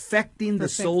about perfecting the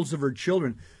Perfect. souls of her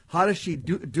children. How does she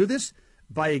do this?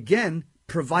 By, again,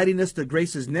 providing us the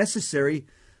graces necessary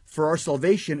for our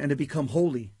salvation and to become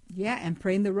holy. Yeah, and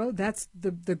praying the road. That's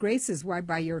the graces why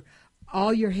by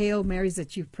all your Hail Marys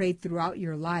that you've prayed throughout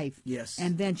your life. Yes.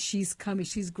 And then she's coming,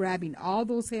 she's grabbing all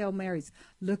those Hail Marys.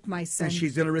 Look, my son. And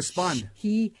she's going to respond.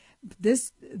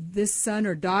 This son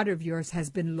or daughter of yours has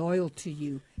been loyal to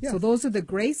you. Yeah. So those are the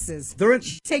graces. They're in-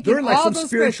 She's taking they're in like all some those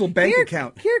spiritual graces. bank Here-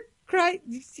 account.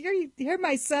 Here,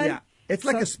 my son. Yeah. It's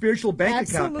like So- a spiritual bank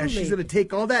account. And Absolutely. she's going to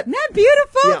take all that. Isn't that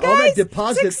beautiful, Yeah, guys? all that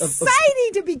deposit it's of- exciting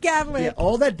to be Catholic. Yeah,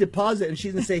 all that deposit. And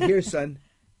she's going to say, here, son.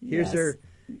 Here's Yes. her.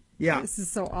 Yeah. This is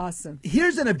so awesome.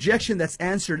 Here's an objection that's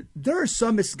answered. There are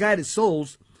some misguided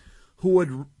souls who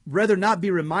would rather not be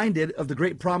reminded of the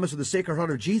great promise of the Sacred Heart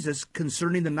of Jesus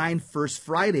concerning the 9 First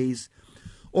Fridays,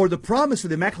 or the promise of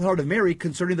the Immaculate Heart of Mary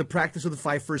concerning the practice of the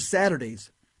 5 First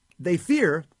Saturdays. They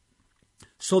fear,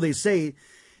 so they say,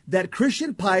 that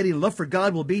Christian piety and love for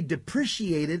God will be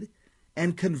depreciated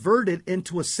and converted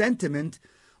into a sentiment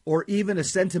or even a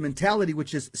sentimentality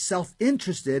which is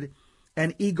self-interested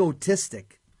and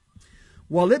egotistic.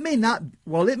 While it may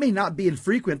not be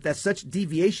infrequent that such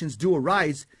deviations do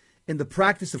arise in the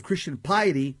practice of Christian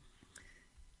piety,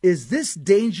 is this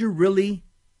danger really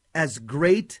as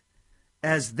great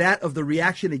as that of the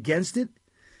reaction against it,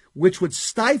 which would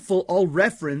stifle all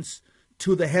reference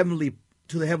to the heavenly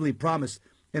promise?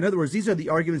 In other words, these are the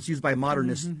arguments used by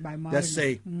modernists, by that modernists.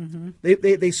 say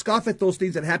they scoff at those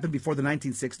things that happened before the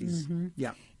 1960s.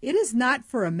 Yeah. It is not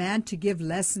for a man to give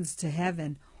lessons to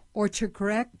heaven or to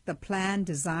correct the plan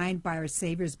designed by our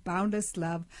Savior's boundless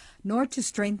love, nor to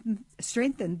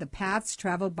strengthen the paths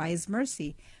traveled by his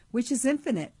mercy. which is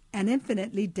infinite and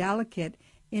infinitely delicate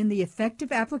in the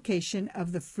effective application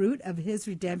of the fruit of his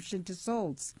redemption to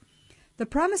souls. The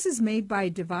promises made by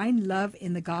divine love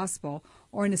in the gospel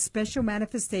or in a special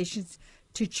manifestations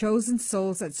to chosen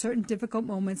souls at certain difficult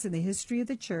moments in the history of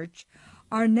the church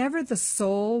are never the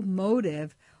sole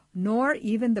motive, nor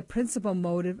even the principal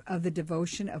motive of the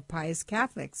devotion of pious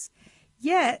Catholics.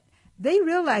 Yet, they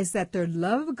realize that their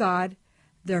love of God,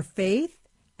 their faith,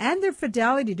 and their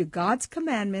fidelity to God's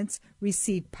commandments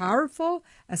receive powerful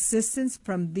assistance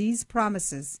from these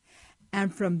promises,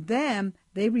 and from them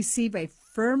they receive a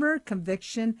firmer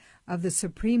conviction of the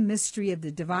supreme mystery of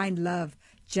the divine love,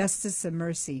 justice, and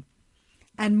mercy.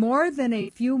 And more than a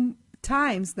few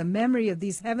times, the memory of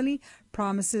these heavenly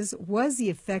promises was the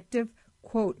effective,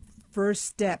 quote, first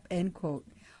step, end quote,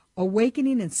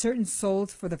 awakening in certain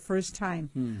souls for the first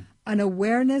time, an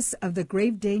awareness of the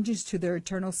grave dangers to their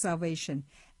eternal salvation,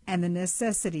 and the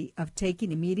necessity of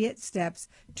taking immediate steps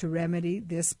to remedy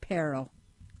this peril.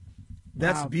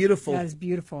 That's Wow, beautiful. That is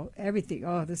beautiful. Everything.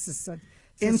 Oh, this is such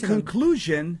In such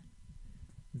conclusion,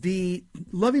 the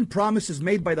loving promises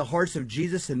made by the hearts of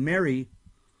Jesus and Mary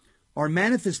are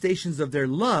manifestations of their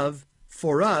love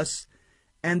for us,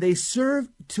 and they serve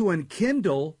to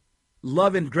enkindle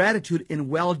love and gratitude in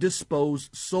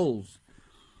well-disposed souls.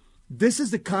 This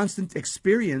is the constant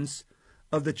experience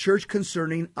of the church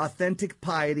concerning authentic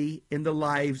piety in the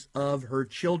lives of her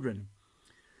children.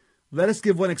 Let us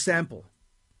give one example.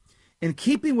 In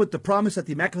keeping with the promise that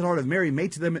the Immaculate Heart of Mary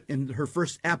made to them in her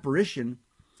first apparition,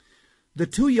 the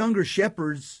two younger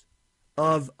shepherds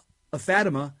of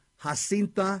Fatima,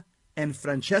 Jacinta and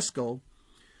Francesco,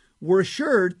 were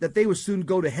assured that they would soon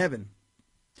go to heaven.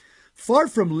 Far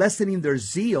from lessening their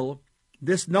zeal,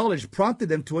 this knowledge prompted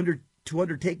them to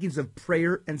undertakings of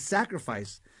prayer and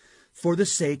sacrifice for the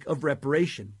sake of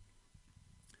reparation,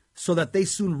 so that they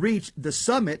soon reached the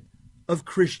summit of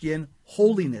Christian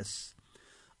holiness.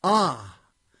 Ah,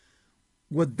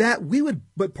 would that we would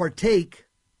but partake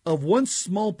of one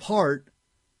small part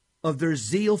of their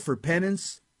zeal for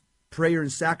penance, prayer,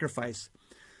 and sacrifice.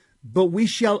 But we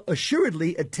shall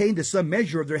assuredly attain to some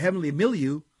measure of their heavenly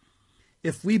milieu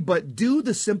if we but do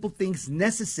the simple things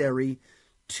necessary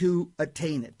to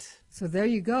attain it. So there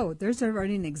you go. There's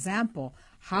already an example.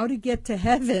 How to get to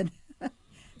heaven.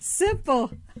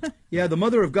 Simple. Yeah, the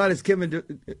Mother of God has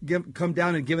come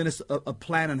down and given us a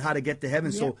plan on how to get to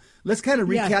heaven. So let's kind of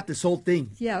recap this whole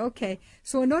thing. Yeah, okay.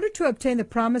 So in order to obtain the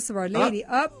promise of Our Lady,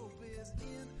 A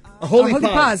holy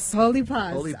pause. Holy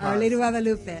pause. Holy Our pause. Lady of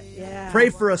Guadalupe. Yeah.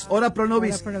 Pray for us. Ora pro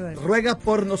nobis. Ora pro nobis. Ruega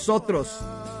por nosotros.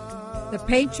 The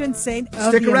patron saint of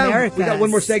Stick the around. Americas. We got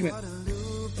one more segment.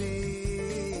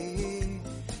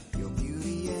 Your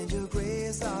beauty and your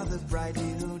grace are the bright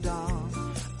little dawn.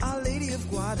 Our Lady of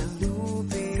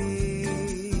Guadalupe,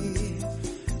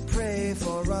 pray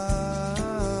for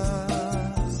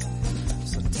us.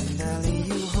 So tenderly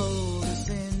you hold us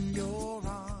in your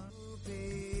arms.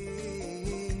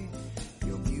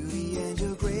 Your beauty and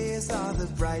your grace are the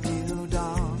bright little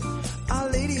dawn. Our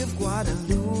Lady of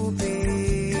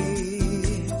Guadalupe,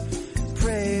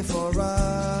 pray for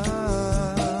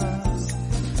us.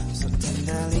 So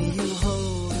tenderly you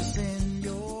hold us in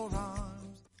your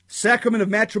arms. Sacrament of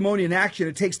matrimony in action.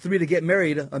 It takes three to get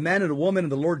married, a man and a woman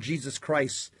and the Lord Jesus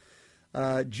Christ.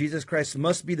 Jesus Christ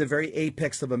must be the very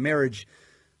apex of a marriage.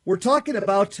 We're talking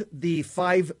about the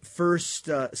 5 first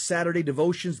Saturday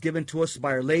devotions given to us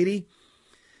by Our Lady.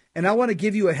 And I want to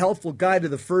give you a helpful guide to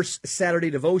the first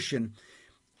Saturday devotion.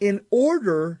 In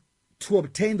order to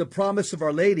obtain the promise of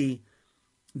Our Lady,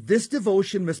 this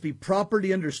devotion must be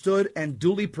properly understood and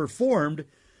duly performed.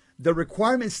 The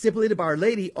requirements stipulated by Our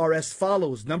Lady are as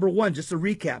follows. Number 1, just a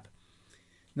recap.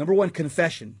 Number 1,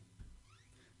 confession.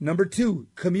 Number 2,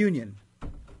 communion.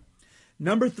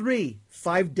 Number 3,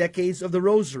 5 decades of the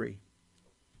Rosary.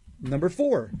 Number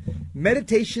 4,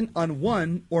 meditation on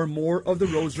one or more of the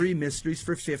Rosary mysteries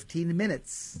for 15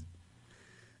 minutes.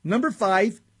 Number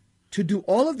 5, to do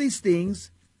all of these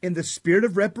things in the spirit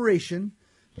of reparation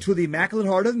to the Immaculate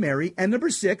Heart of Mary. And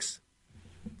number 6,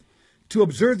 to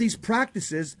observe these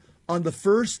practices on the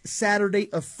first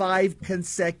Saturday of 5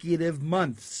 consecutive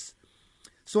months.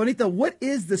 So, Anita, what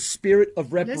is the spirit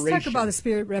of reparation? Let's talk about the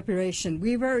spirit of reparation.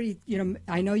 We've already,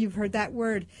 I know you've heard that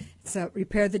word. It's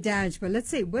repair the damage. But let's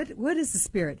say, what is the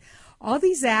spirit? All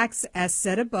these acts, as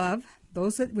said above,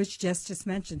 those which just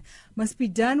mentioned, must be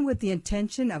done with the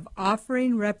intention of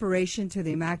offering reparation to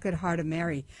the Immaculate Heart of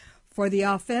Mary for the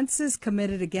offenses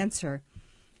committed against her.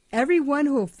 Everyone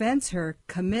who offends her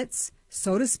commits,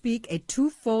 so to speak, a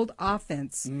twofold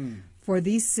offense. For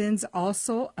these sins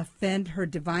also offend her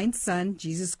divine Son,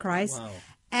 Jesus Christ,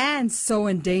 and so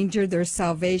endanger their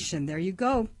salvation. There you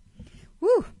go.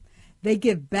 Woo! They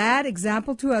give bad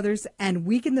example to others and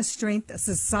weaken the strength of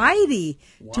society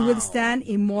to withstand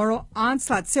immoral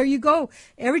onslaughts. There you go.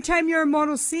 Every time you're in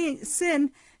mortal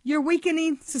sin, you're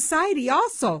weakening society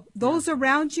also, those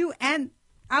around you and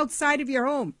outside of your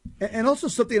home. And also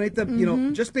something like that, you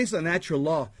know, just based on natural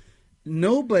law,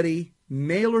 nobody,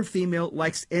 male or female,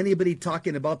 likes anybody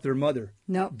talking about their mother.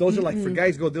 No. Those are like, for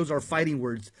guys go, those are fighting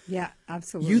words. Yeah,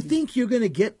 absolutely. You think you're going to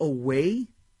get away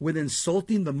with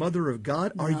insulting the mother of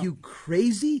God? No. Are you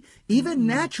crazy? Even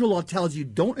natural law tells you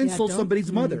don't insult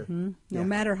somebody's mother. No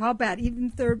matter how bad, even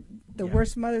if they're the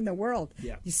worst mother in the world,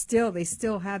 they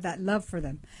still have that love for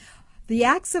them. The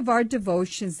acts of our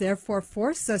devotions therefore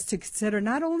force us to consider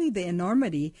not only the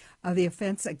enormity of the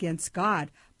offense against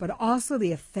God, but also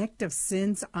the effect of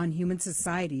sins on human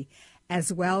society,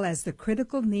 as well as the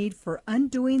critical need for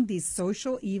undoing these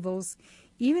social evils,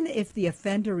 even if the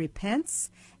offender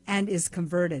repents and is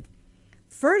converted.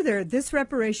 Further, this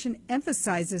reparation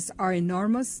emphasizes our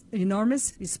enormous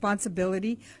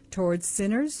responsibility towards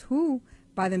sinners who,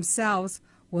 by themselves,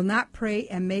 will not pray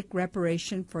and make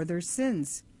reparation for their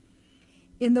sins.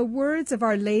 In the words of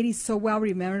Our Lady, so well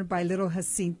remembered by little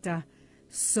Jacinta,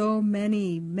 so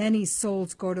many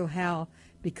souls go to hell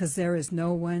because there is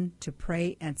no one to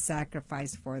pray and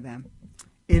sacrifice for them.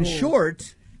 In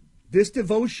short, this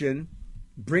devotion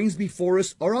brings before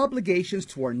us our obligations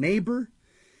to our neighbor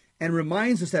and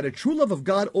reminds us that a true love of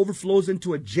God overflows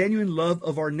into a genuine love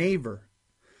of our neighbor,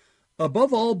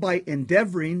 above all by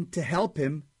endeavoring to help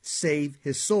him save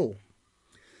his soul.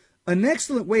 An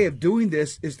excellent way of doing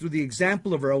this is through the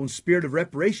example of our own spirit of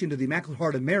reparation to the Immaculate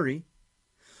Heart of Mary.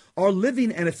 Our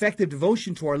living and effective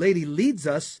devotion to Our Lady leads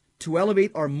us to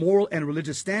elevate our moral and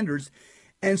religious standards,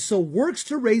 and so works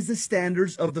to raise the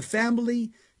standards of the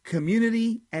family,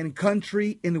 community, and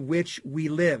country in which we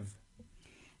live.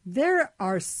 There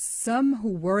are some who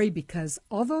worry because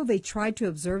although they try to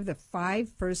observe the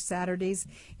 5 first Saturdays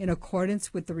in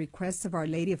accordance with the requests of Our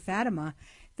Lady of Fatima,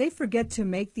 they forget to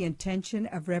make the intention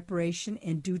of reparation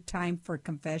in due time for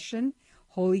confession,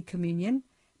 Holy Communion,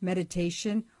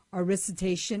 meditation, or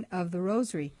recitation of the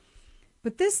Rosary.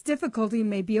 But this difficulty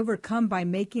may be overcome by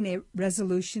making a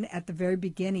resolution at the very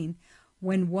beginning,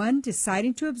 when one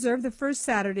deciding to observe the first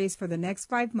Saturdays for the next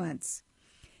 5 months.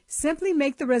 Simply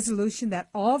make the resolution that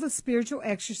all the spiritual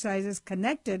exercises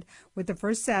connected with the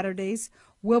first Saturdays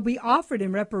will be offered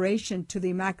in reparation to the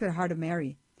Immaculate Heart of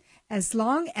Mary. As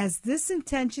long as this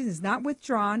intention is not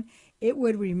withdrawn, it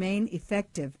would remain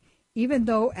effective, even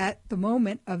though at the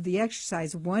moment of the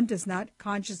exercise one does not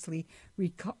consciously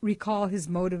recall his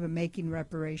motive of making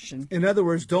reparation. In other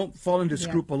words, don't fall into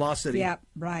scrupulosity. Yeah,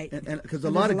 right. And because a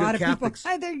lot of good Catholics,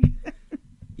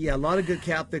 a lot of good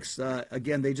Catholics,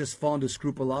 again, they just fall into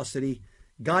scrupulosity.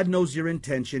 God knows your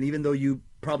intention, even though you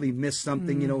probably missed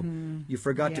something. You know, you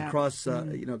forgot to cross,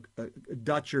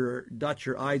 dot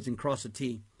your I's and cross a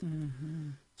T.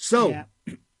 So,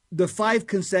 the 5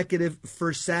 consecutive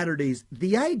first Saturdays,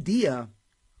 the idea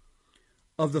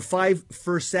of the 5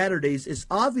 first Saturdays is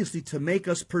obviously to make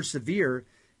us persevere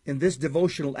in this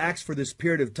devotional acts for this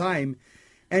period of time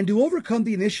and to overcome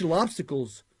the initial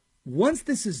obstacles. Once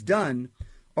this is done,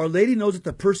 Our Lady knows that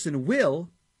the person will,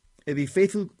 if he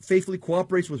faithfully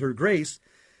cooperates with her grace,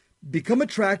 become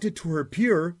attracted to her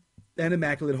pure and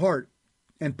immaculate heart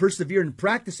and persevere in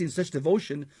practicing such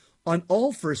devotion on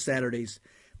all first Saturdays,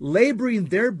 laboring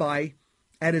thereby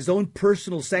at his own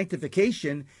personal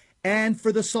sanctification and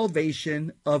for the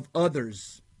salvation of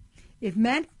others. If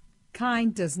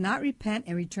mankind does not repent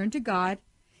and return to God,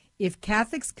 if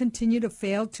Catholics continue to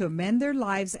fail to amend their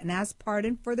lives and ask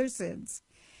pardon for their sins,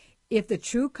 if the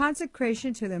true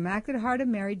consecration to the Immaculate Heart of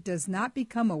Mary does not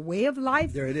become a way of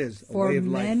life, there it is, for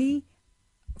many,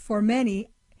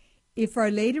 if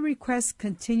Our Lady requests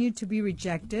continue to be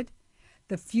rejected,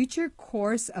 the future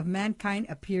course of mankind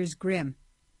appears grim.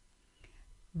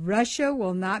 Russia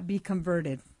will not be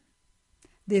converted.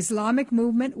 The Islamic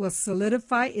movement will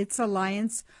solidify its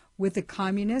alliance with the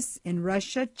communists in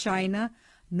Russia, China,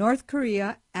 North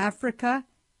Korea, Africa,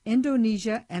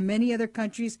 Indonesia, and many other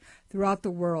countries throughout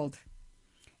the world.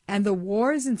 And the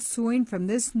wars ensuing from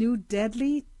this new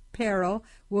deadly peril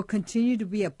will continue to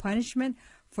be a punishment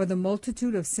for the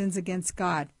multitude of sins against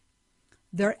God.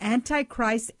 Their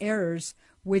antichrist errors,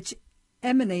 which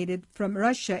emanated from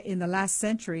Russia in the last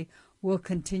century, will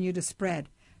continue to spread,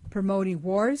 promoting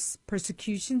wars,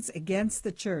 persecutions against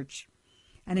the Church,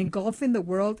 and engulfing the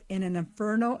world in an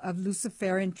inferno of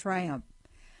Luciferian triumph.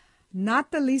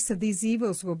 Not the least of these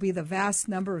evils will be the vast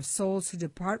number of souls who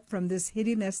depart from this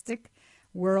hedonistic,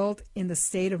 world in the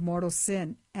state of mortal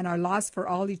sin and are lost for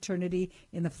all eternity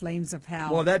in the flames of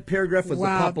hell. Well, that paragraph was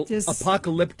Wow, just-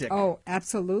 apocalyptic. Oh,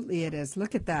 absolutely it is.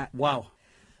 Look at that. Wow.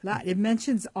 It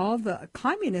mentions all the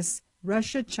communists,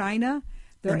 Russia, China,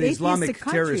 they're And the atheistic Islamic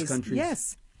countries. terrorist countries.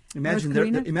 Yes. Imagine North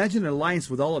Korea. imagine an alliance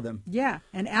with all of them. Yeah,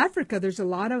 and Africa, there's a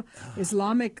lot of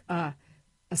Islamic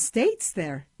states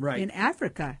there Right. in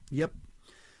Africa. Yep.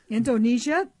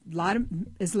 Indonesia, a lot of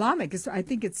Islamic. I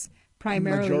think it's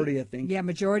primarily Majority, I think. Yeah,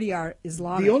 majority are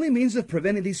Islamic. The only means of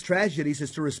preventing these tragedies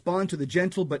is to respond to the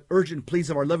gentle but urgent pleas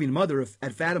of our loving mother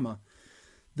at Fatima.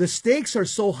 The stakes are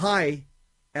so high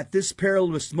at this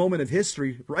perilous moment of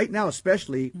history, right now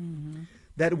especially,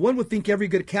 that one would think every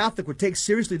good Catholic would take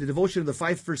seriously the devotion of the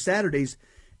 5 first Saturdays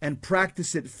and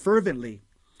practice it fervently.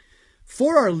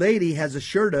 For Our Lady has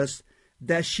assured us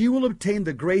that she will obtain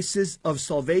the graces of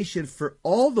salvation for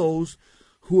all those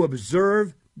who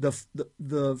observe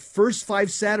the first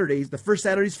 5 Saturdays, the first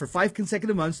Saturdays for 5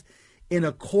 consecutive months in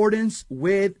accordance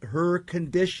with her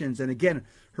conditions. And again,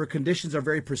 her conditions are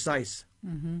very precise.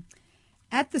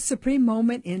 At the supreme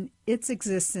moment in its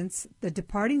existence, the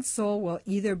departing soul will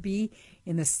either be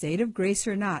in the state of grace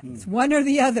or not. It's one or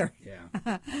the other.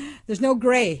 Yeah. There's no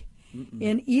gray.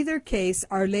 In either case,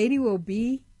 Our Lady will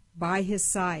be by his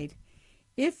side.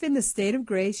 If in the state of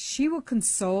grace, she will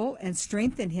console and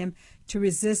strengthen him to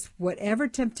resist whatever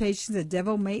temptations the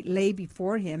devil may lay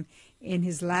before him in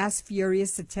his last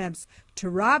furious attempts to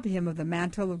rob him of the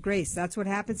mantle of grace. That's what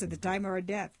happens at the time of our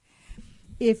death.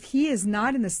 If he is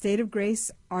not in the state of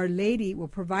grace, Our Lady will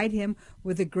provide him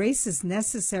with the graces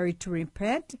necessary to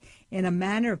repent in a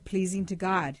manner pleasing to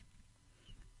God,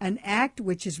 an act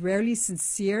which is rarely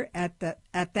sincere at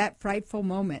that frightful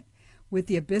moment, with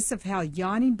the abyss of hell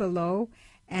yawning below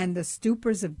and the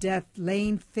stupors of death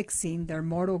fixing their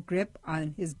mortal grip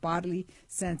on his bodily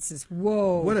senses.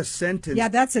 Whoa. What a sentence. Yeah,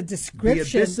 that's a The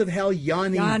description. abyss of hell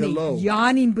yawning below.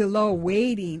 Yawning below,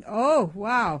 waiting. Oh,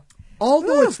 wow.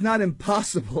 Although it's not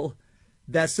impossible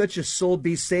that such a soul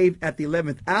be saved at the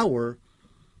 11th hour,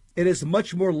 it is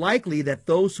much more likely that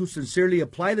those who sincerely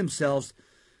apply themselves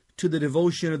to the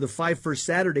devotion of the 5 first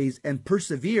Saturdays and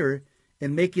persevere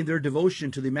in making their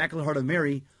devotion to the Immaculate Heart of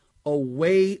Mary a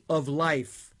way of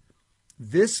life,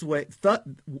 this way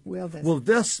will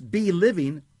thus be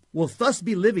living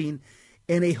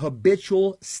in a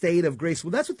habitual state of grace.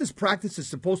 Well, that's what this practice is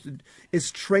supposed to,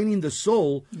 is training the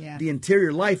soul, the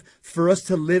interior life, for us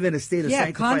to live in a state of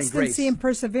sanctifying grace. Constancy and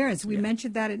perseverance. We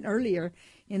mentioned that earlier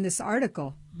in this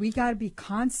article. We got to be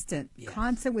constant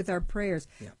with our prayers.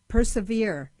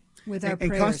 Persevere with our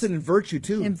prayers. And constant in virtue,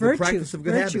 too. In virtue. The practice of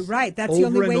good habits. Right. That's over the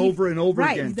only way. Over and over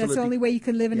right. again. That's the only way you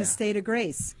can live in a state of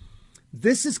grace.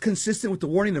 This is consistent with the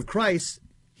warning of Christ.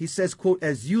 He says, quote,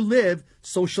 as you live,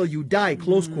 so shall you die,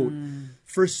 close quote.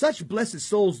 For such blessed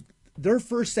souls, their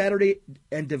first Saturday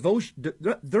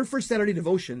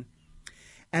devotion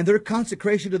and their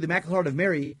consecration to the Immaculate Heart of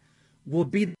Mary will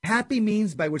be the happy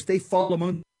means by which they fall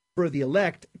among the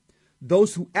elect,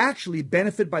 those who actually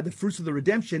benefit by the fruits of the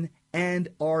redemption and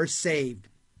are saved.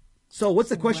 So what's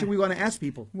the question we want to ask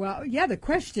people? Well, yeah, the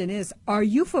question is, are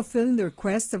you fulfilling the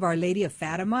requests of Our Lady of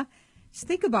Fatima? Just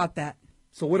think about that.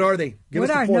 So what are they?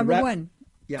 Number one,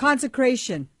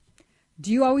 consecration.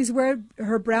 Do you always wear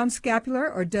her brown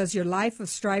scapular, or does your life of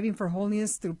striving for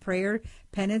holiness through prayer,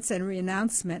 penance, and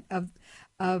renouncement of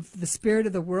the spirit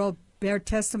of the world bear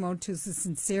testimony to the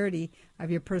sincerity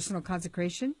of your personal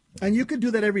consecration? And you can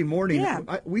do that every morning. Yeah.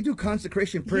 We do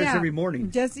consecration prayers every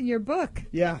morning. Just in your book.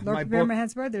 Yeah. Lord, prepare my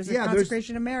hands, brother. There's a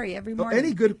consecration of Mary every morning.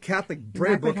 Any good Catholic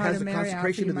prayer book has a Mary,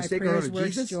 consecration to the Sacred Heart of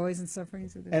Jesus joys and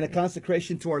sufferings of and a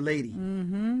consecration to Our Lady.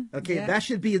 Mm-hmm. Okay, that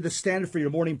should be the standard for your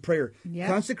morning prayer. Yeah.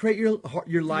 Consecrate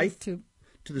your life to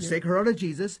the Sacred Heart of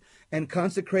Jesus, and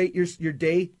consecrate your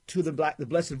day to the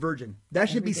Blessed Virgin. That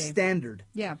should be standard.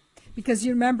 Yeah. Because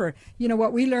you remember,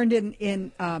 what we learned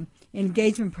in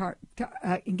engagement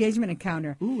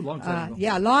encounter. Ooh, long time ago.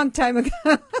 Yeah, long time ago.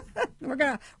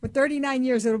 With 39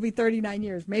 years, it'll be 39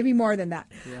 years, maybe more than that.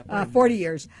 40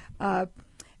 years.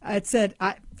 It said,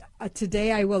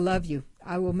 today I will love you.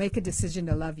 I will make a decision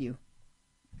to love you.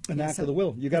 An act of the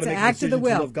will. You got to make a decision to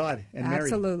love God and Mary.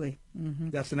 Absolutely. Mm-hmm.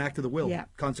 That's an act of the will. Yeah.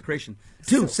 Consecration.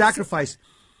 2, sacrifice.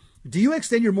 Do you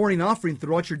extend your morning offering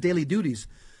throughout your daily duties?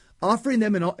 Offering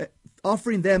them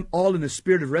all in a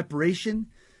spirit of reparation?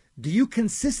 Do you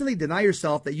consistently deny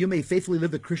yourself that you may faithfully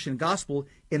live the Christian gospel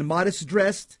in modest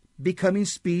dress, becoming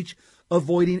speech,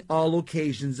 avoiding all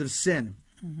occasions of sin?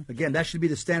 Mm-hmm. Again, that should be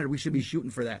the standard. We should be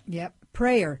shooting for that. Yep.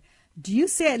 Prayer. Do you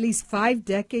say at least 5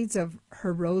 decades of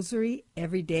her rosary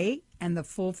every day and the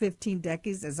full 15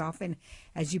 decades as often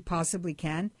as you possibly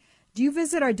can? Do you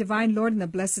visit our Divine Lord in the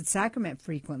Blessed Sacrament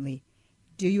frequently?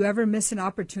 Do you ever miss an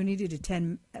opportunity to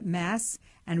attend Mass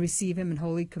and receive Him in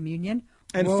Holy Communion?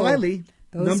 And Whoa, finally,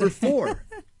 those number are- 4,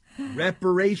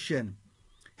 reparation.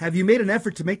 Have you made an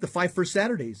effort to make the 5 First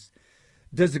Saturdays?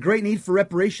 Does the great need for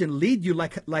reparation lead you,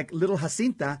 like little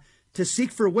Jacinta, to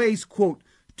seek for ways, quote,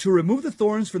 to remove the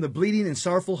thorns from the bleeding and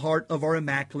sorrowful heart of our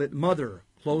Immaculate Mother,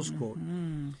 close quote.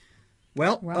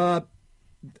 Well,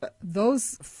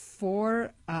 Those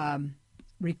 4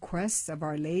 requests of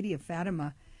Our Lady of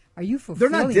Fatima, are you they're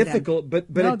fulfilling not difficult, them?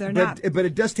 but No, it, they're but, not. but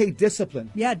it does take discipline.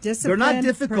 Yeah, discipline, They're not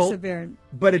difficult, perseverance.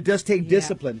 but it does take Yeah.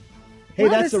 discipline. Hey,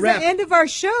 Well, that's this a is wrap. the end of our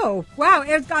show. Wow,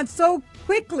 it's gone so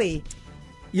quickly.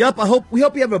 Yup, we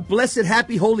hope you have a blessed,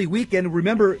 happy, holy weekend.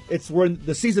 Remember, we're in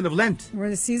the season of Lent. We're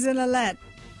in the season of Lent.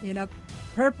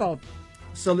 Purple.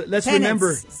 So let's Penance.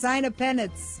 remember. Sign of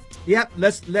penance. Yep,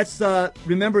 let's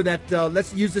remember that.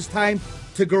 Let's use this time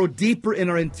to grow deeper in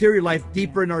our interior life,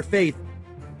 deeper in our faith,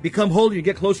 become holy, and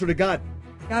get closer to God.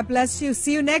 God bless you.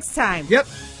 See you next time. Yep.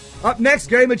 Up next,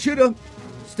 Gary Machuda.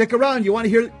 Stick around. You want to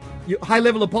hear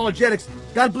high-level apologetics.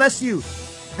 God bless you.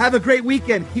 Have a great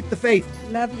weekend. Keep the faith.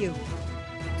 Love you.